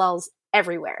parallels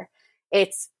everywhere.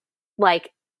 It's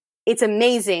like, it's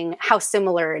amazing how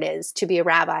similar it is to be a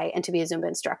rabbi and to be a Zumba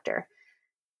instructor.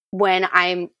 When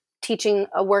I'm teaching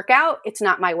a workout, it's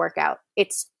not my workout.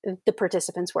 It's the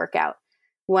participants' workout.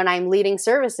 When I'm leading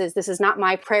services, this is not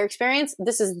my prayer experience.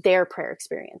 This is their prayer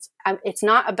experience. It's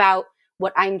not about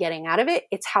what I'm getting out of it.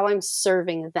 It's how I'm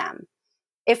serving them.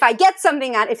 If I get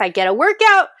if I get a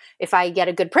workout, if I get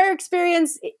a good prayer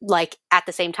experience, like at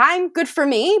the same time, good for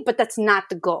me, but that's not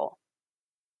the goal.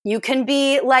 You can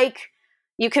be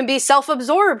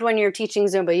self-absorbed when you're teaching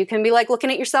Zumba. You can be like looking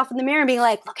at yourself in the mirror and being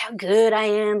like, look how good I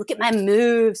am. Look at my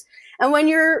moves. And when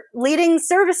you're leading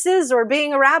services or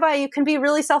being a rabbi, you can be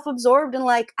really self-absorbed and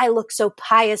like, I look so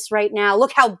pious right now.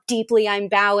 Look how deeply I'm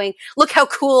bowing. Look how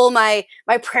cool my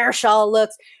prayer shawl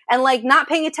looks. And like not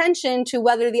paying attention to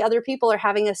whether the other people are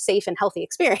having a safe and healthy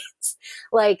experience.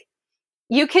 Like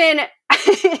you can,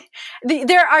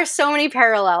 there are so many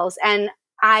parallels. And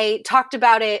I talked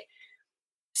about it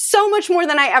so much more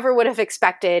than I ever would have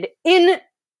expected in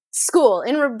school,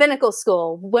 in rabbinical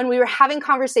school, when we were having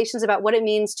conversations about what it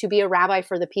means to be a rabbi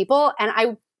for the people.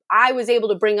 And I was able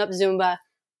to bring up Zumba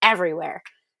everywhere.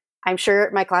 I'm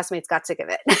sure my classmates got sick of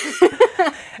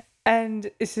it. And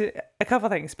it's a couple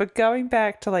things, but going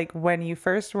back to like when you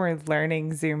first were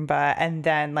learning Zumba and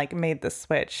then like made the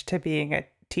switch to being a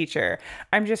teacher,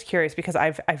 I'm just curious because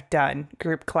I've done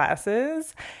group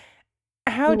classes.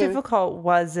 How difficult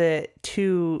was it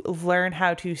to learn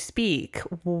how to speak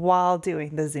while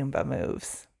doing the Zumba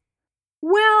moves?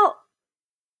 Well,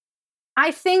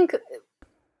 I think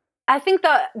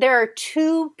that there are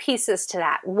two pieces to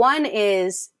that. One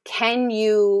is, can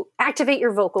you activate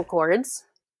your vocal cords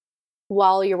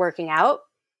while you're working out?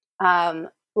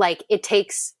 Like it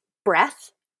takes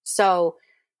breath. So,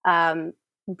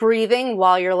 breathing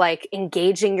while you're like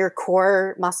engaging your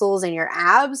core muscles and your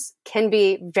abs can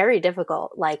be very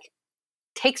difficult, like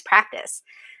takes practice.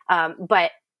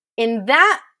 But in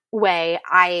that way,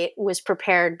 I was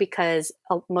prepared because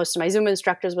most of my Zumba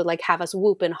instructors would like have us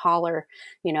whoop and holler,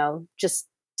 just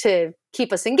to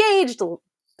keep us engaged,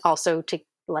 also to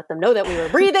let them know that we were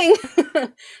breathing.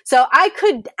 So I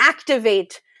could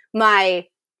activate my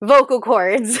vocal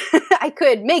cords. I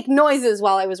could make noises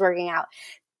while I was working out.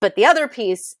 But the other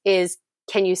piece is,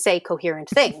 can you say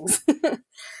coherent things?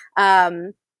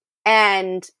 And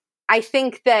I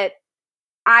think that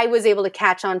I was able to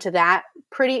catch on to that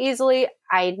pretty easily.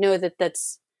 I know that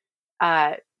that's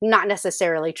not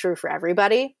necessarily true for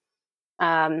everybody.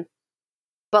 But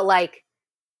like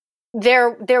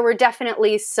there were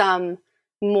definitely some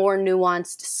more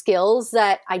nuanced skills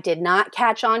that I did not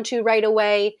catch on to right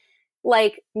away,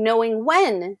 like knowing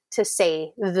when to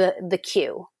say the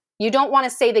cue. You don't want to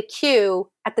say the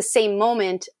cue at the same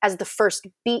moment as the first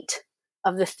beat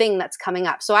of the thing that's coming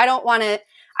up. So I don't want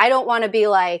to be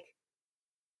like,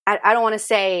 I don't want to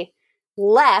say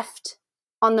left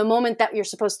on the moment that you're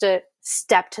supposed to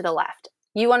step to the left.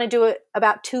 You want to do it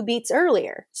about 2 beats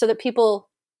earlier so that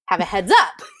people have a heads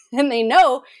up and they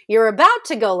know you're about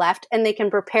to go left and they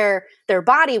can prepare their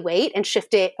body weight and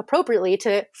shift it appropriately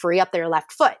to free up their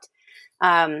left foot.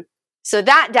 So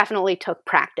that definitely took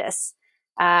practice.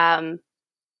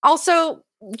 Also,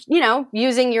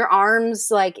 using your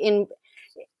arms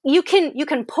you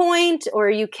can point, or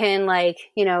you can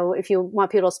if you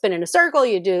want people to spin in a circle,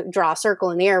 you draw a circle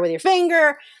in the air with your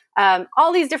finger.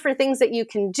 All these different things that you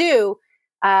can do.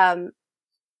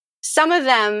 Some of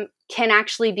them can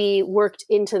actually be worked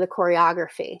into the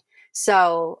choreography.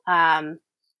 So,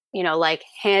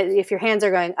 if your hands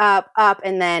are going up,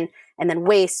 and then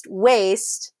waist,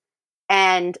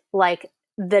 and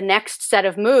the next set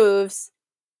of moves,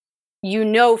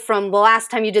 from the last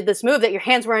time you did this move that your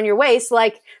hands were on your waist,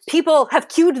 people have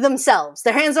cued themselves.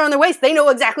 Their hands are on their waist. They know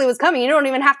exactly what's coming. You don't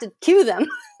even have to cue them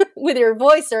with your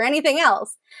voice or anything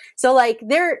else. So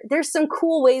there's some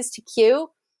cool ways to cue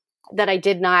that I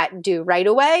did not do right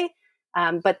away,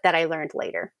 but that I learned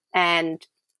later. And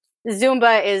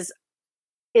Zumba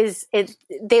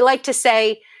they like to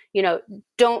say,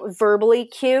 don't verbally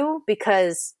cue,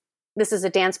 because this is a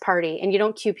dance party and you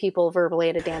don't cue people verbally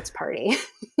at a dance party.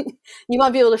 You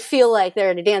want people to feel like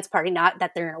they're at a dance party, not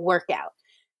that they're in a workout.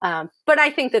 But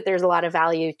I think that there's a lot of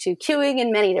value to cueing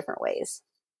in many different ways.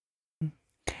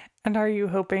 And are you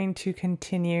hoping to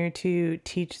continue to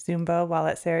teach Zumba while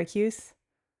at Syracuse?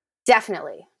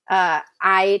 Definitely.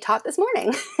 I taught this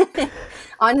morning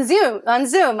on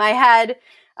Zoom. I had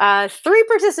 3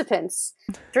 participants,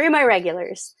 3 of my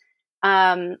regulars.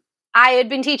 I had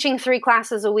been teaching 3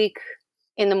 classes a week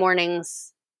in the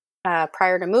mornings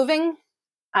prior to moving.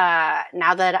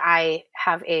 Now that I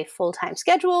have a full-time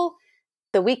schedule,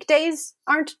 the weekdays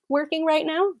aren't working right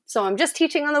now, so I'm just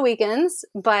teaching on the weekends.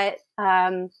 But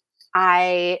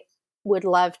I would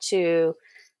love to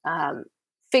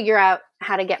figure out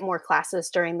how to get more classes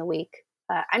during the week.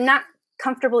 I'm not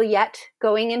comfortable yet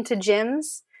going into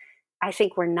gyms. I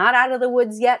think we're not out of the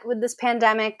woods yet with this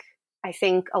pandemic. I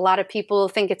think a lot of people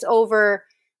think it's over,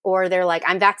 or they're like,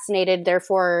 I'm vaccinated,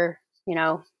 therefore,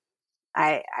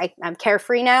 I'm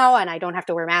carefree now and I don't have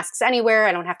to wear masks anywhere.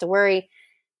 I don't have to worry.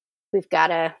 We've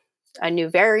got a new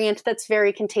variant that's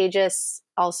very contagious.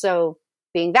 Also,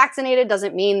 being vaccinated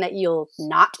doesn't mean that you'll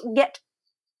not get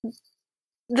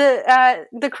the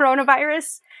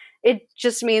coronavirus. It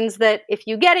just means that if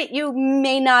you get it, you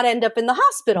may not end up in the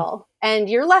hospital, and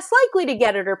you're less likely to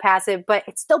get it or pass it, but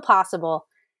it's still possible.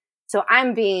 So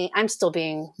I'm still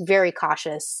being very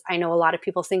cautious. I know a lot of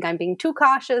people think I'm being too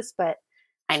cautious, but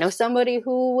I know somebody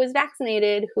who was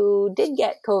vaccinated who did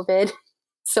get COVID.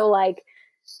 So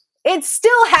it's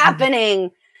still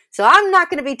happening. So I'm not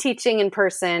going to be teaching in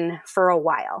person for a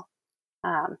while.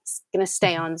 Going to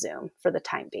stay on Zoom for the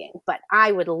time being, but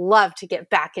I would love to get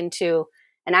back into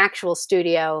an actual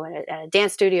studio, a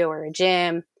dance studio or a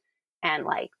gym, and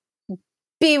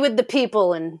be with the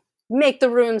people and make the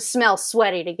room smell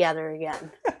sweaty together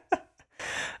again.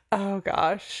 Oh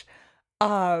gosh.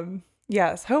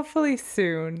 Yes, hopefully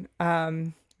soon.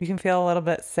 We can feel a little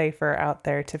bit safer out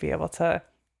there to be able to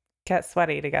get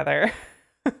sweaty together.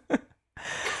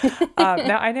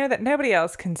 Now, I know that nobody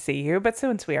else can see you, but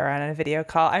since we are on a video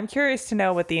call, I'm curious to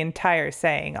know what the entire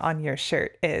saying on your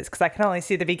shirt is, because I can only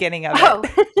see the beginning of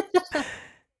it.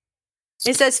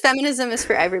 It says feminism is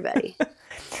for everybody.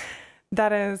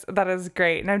 That is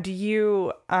great. Now, do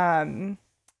you have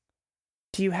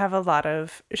a lot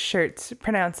of shirts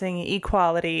pronouncing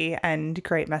equality and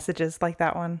great messages like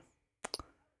that one?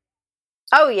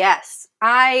 Oh, yes.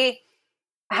 I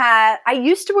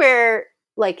used to wear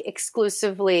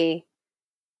exclusively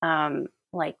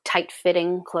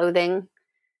tight-fitting clothing.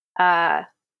 That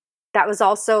was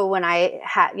also when I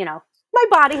had, my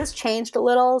body has changed a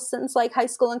little since high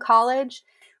school and college,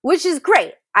 which is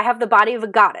great. I have the body of a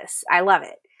goddess. I love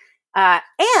it.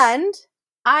 And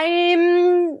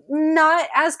I'm not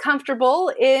as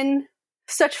comfortable in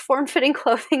such form-fitting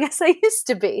clothing as I used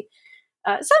to be.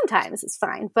 Sometimes it's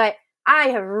fine, but I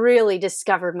have really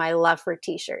discovered my love for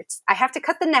t-shirts. I have to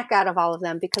cut the neck out of all of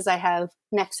them because I have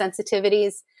neck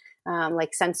sensitivities,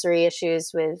 sensory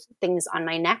issues with things on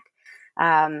my neck.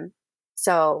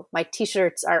 So my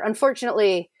t-shirts are,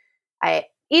 unfortunately,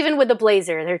 even with the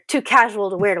blazer, they're too casual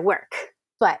to wear to work.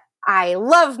 But I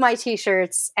love my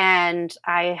t-shirts, and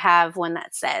I have one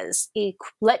that says,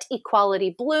 "Let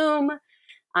equality bloom."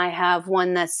 I have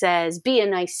one that says, "Be a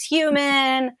nice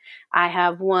human." I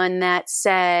have one that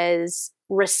says,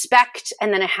 "Respect,"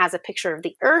 and then it has a picture of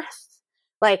the earth.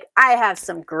 I have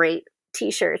some great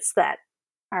t-shirts that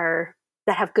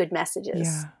have good messages.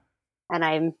 Yeah. And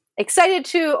I'm excited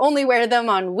to only wear them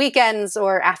on weekends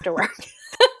or after work.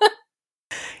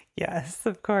 Yes,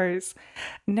 of course.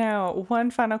 Now, one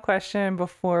final question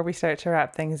before we start to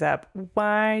wrap things up.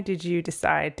 Why did you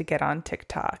decide to get on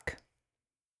TikTok?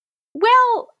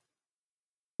 Well,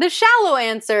 The shallow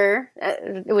answer,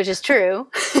 which is true,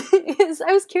 is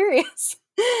I was curious.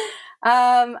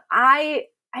 I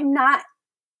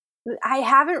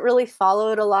haven't really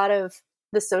followed a lot of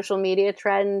the social media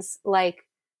trends. Like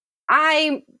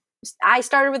I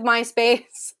started with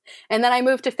MySpace and then I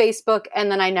moved to Facebook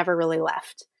and then I never really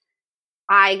left.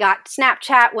 I got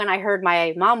Snapchat when I heard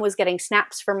my mom was getting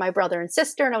snaps from my brother and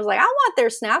sister. And I was like, I want their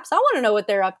snaps. I want to know what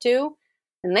they're up to.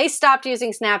 And they stopped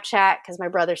using Snapchat because my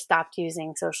brother stopped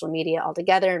using social media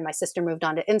altogether. And my sister moved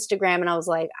on to Instagram. And I was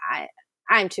like,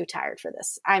 I'm too tired for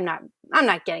this. I'm not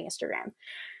getting Instagram.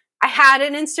 I had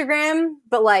an Instagram,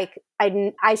 but like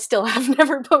I still have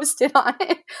never posted on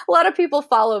it. A lot of people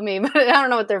follow me, but I don't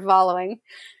know what they're following.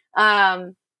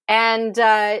 And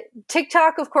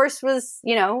TikTok, of course, was,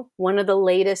 one of the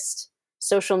latest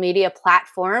social media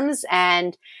platforms.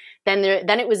 And then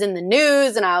it was in the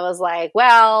news and I was like,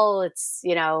 well,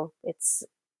 it's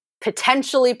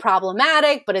potentially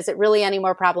problematic, but is it really any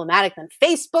more problematic than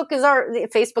Facebook?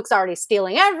 Facebook's already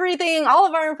stealing everything, all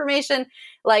of our information.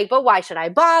 Like, but why should I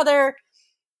bother?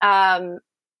 And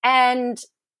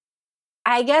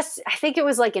I think it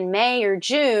was like in May or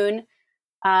June,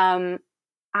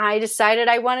 I decided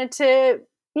I wanted to,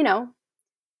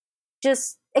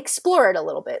 just explore it a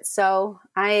little bit. So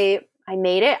I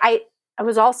made it. I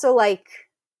was also like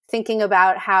thinking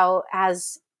about how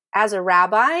as a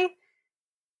rabbi,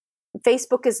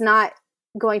 Facebook is not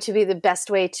going to be the best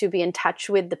way to be in touch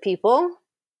with the people,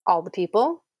 all the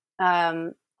people.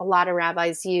 A lot of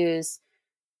rabbis use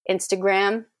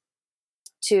Instagram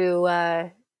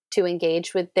to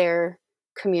engage with their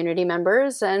community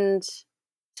members. And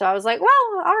so I was like,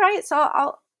 well, all right, so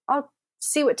I'll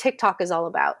see what TikTok is all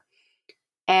about.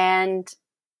 And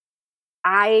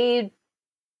I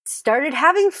started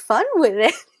having fun with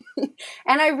it.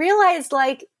 And I realized,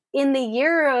 like, in the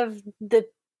year of the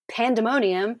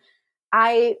pandemonium,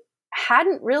 I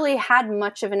hadn't really had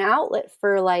much of an outlet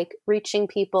for like reaching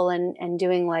people and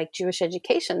doing like Jewish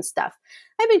education stuff.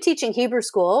 I've been teaching Hebrew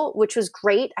school, which was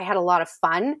great. I had a lot of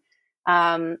fun.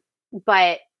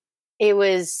 But it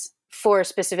was for a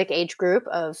specific age group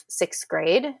of sixth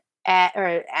grade.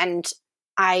 And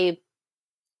I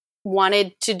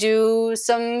wanted to do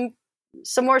some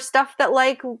more stuff that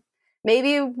like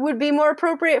maybe would be more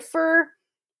appropriate for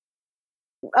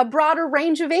a broader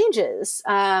range of ages,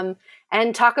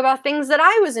 and talk about things that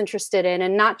I was interested in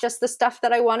and not just the stuff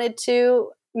that I wanted to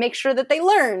make sure that they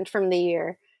learned from the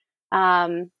year.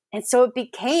 And so it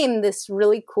became this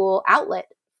really cool outlet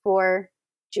for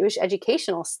Jewish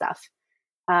educational stuff.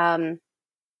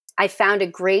 I found a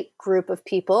great group of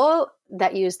people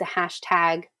that use the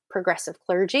hashtag progressive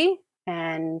clergy.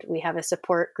 And we have a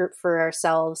support group for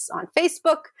ourselves on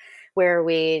Facebook where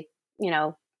we,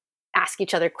 ask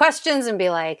each other questions and be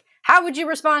like, how would you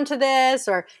respond to this?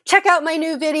 Or check out my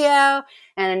new video.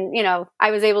 And,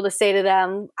 I was able to say to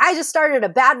them, I just started a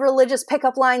bad religious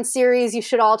pickup line series. You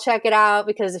should all check it out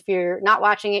because if you're not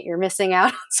watching it, you're missing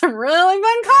out on some really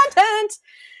fun content.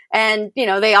 And,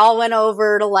 they all went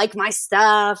over to like my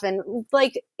stuff. And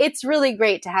like, it's really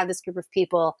great to have this group of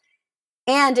people.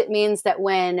 And it means that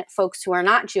when folks who are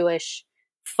not Jewish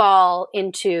fall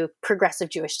into progressive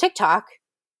Jewish TikTok,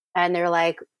 and they're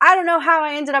like, I don't know how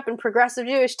I ended up in progressive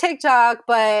Jewish TikTok,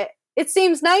 but it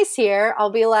seems nice here.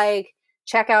 I'll be like,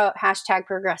 check out hashtag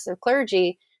progressive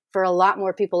clergy for a lot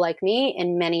more people like me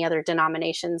in many other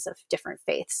denominations of different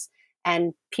faiths.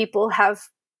 And people have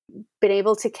been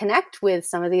able to connect with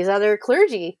some of these other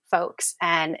clergy folks.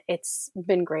 And it's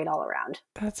been great all around.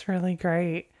 That's really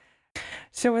great.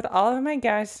 So with all of my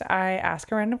guests, I ask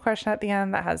a random question at the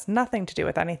end that has nothing to do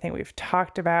with anything we've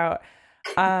talked about.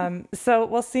 So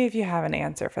we'll see if you have an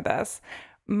answer for this.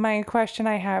 My question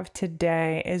I have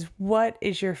today is, what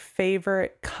is your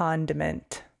favorite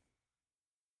condiment?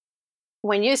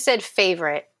 When you said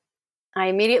favorite, I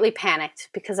immediately panicked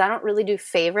because I don't really do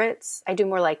favorites. I do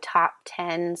more like top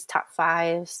 10s, top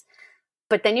 5s.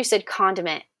 But then you said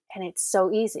condiment, and it's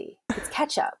so easy. It's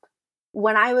ketchup.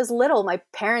 When I was little, my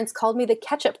parents called me the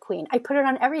ketchup queen. I put it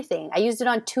on everything. I used it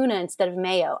on tuna instead of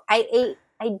mayo.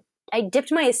 I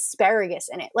dipped my asparagus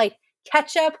in it, like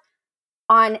ketchup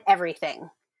on everything.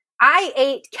 I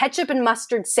ate ketchup and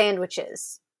mustard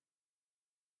sandwiches.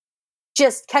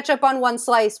 Just ketchup on one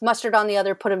slice, mustard on the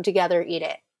other, put them together, eat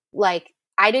it. Like,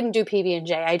 I didn't do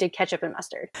PB&J. I did ketchup and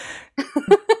mustard.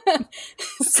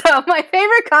 So my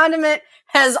favorite condiment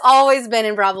has always been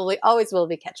and probably always will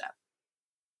be ketchup.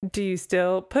 Do you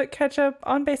still put ketchup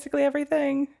on basically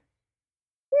everything?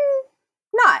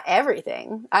 Not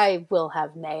everything. I will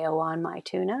have mayo on my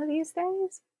tuna these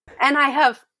days. And I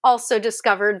have also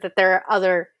discovered that there are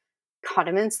other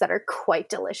condiments that are quite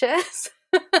delicious.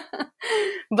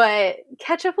 But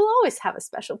ketchup will always have a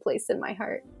special place in my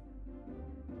heart.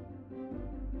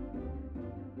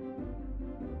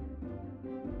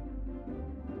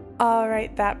 All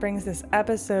right, that brings this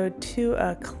episode to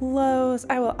a close.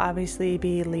 I will obviously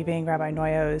be leaving Rabbi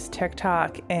Noyo's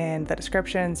TikTok in the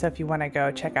description, so if you want to go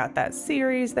check out that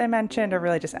series that I mentioned, or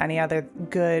really just any other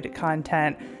good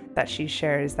content that she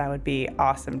shares, that would be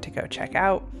awesome to go check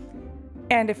out.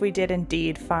 And if we did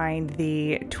indeed find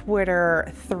the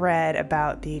Twitter thread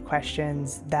about the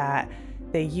questions that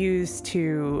they use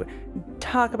to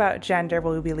talk about gender,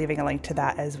 we'll be leaving a link to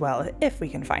that as well if we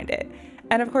can find it.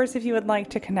 And of course, if you would like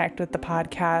to connect with the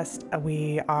podcast,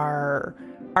 our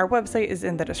website is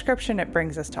in the description. It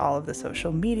brings us to all of the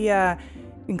social media,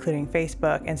 including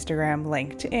Facebook, Instagram,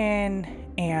 LinkedIn.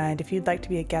 And if you'd like to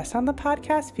be a guest on the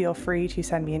podcast, feel free to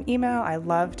send me an email. I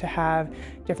love to have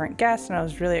different guests, and I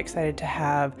was really excited to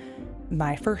have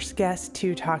my first guest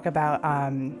to talk about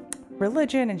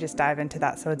religion and just dive into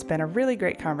that. So it's been a really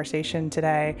great conversation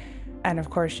today. And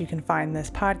of course, you can find this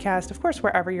podcast, of course,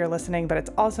 wherever you're listening, but it's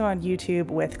also on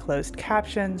YouTube with closed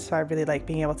captions. So I really like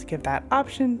being able to give that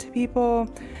option to people.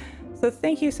 So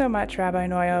thank you so much, Rabbi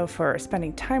Noyo, for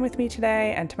spending time with me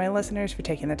today, and to my listeners for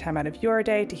taking the time out of your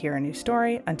day to hear a new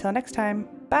story. Until next time,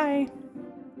 bye.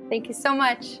 Thank you so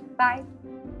much. Bye.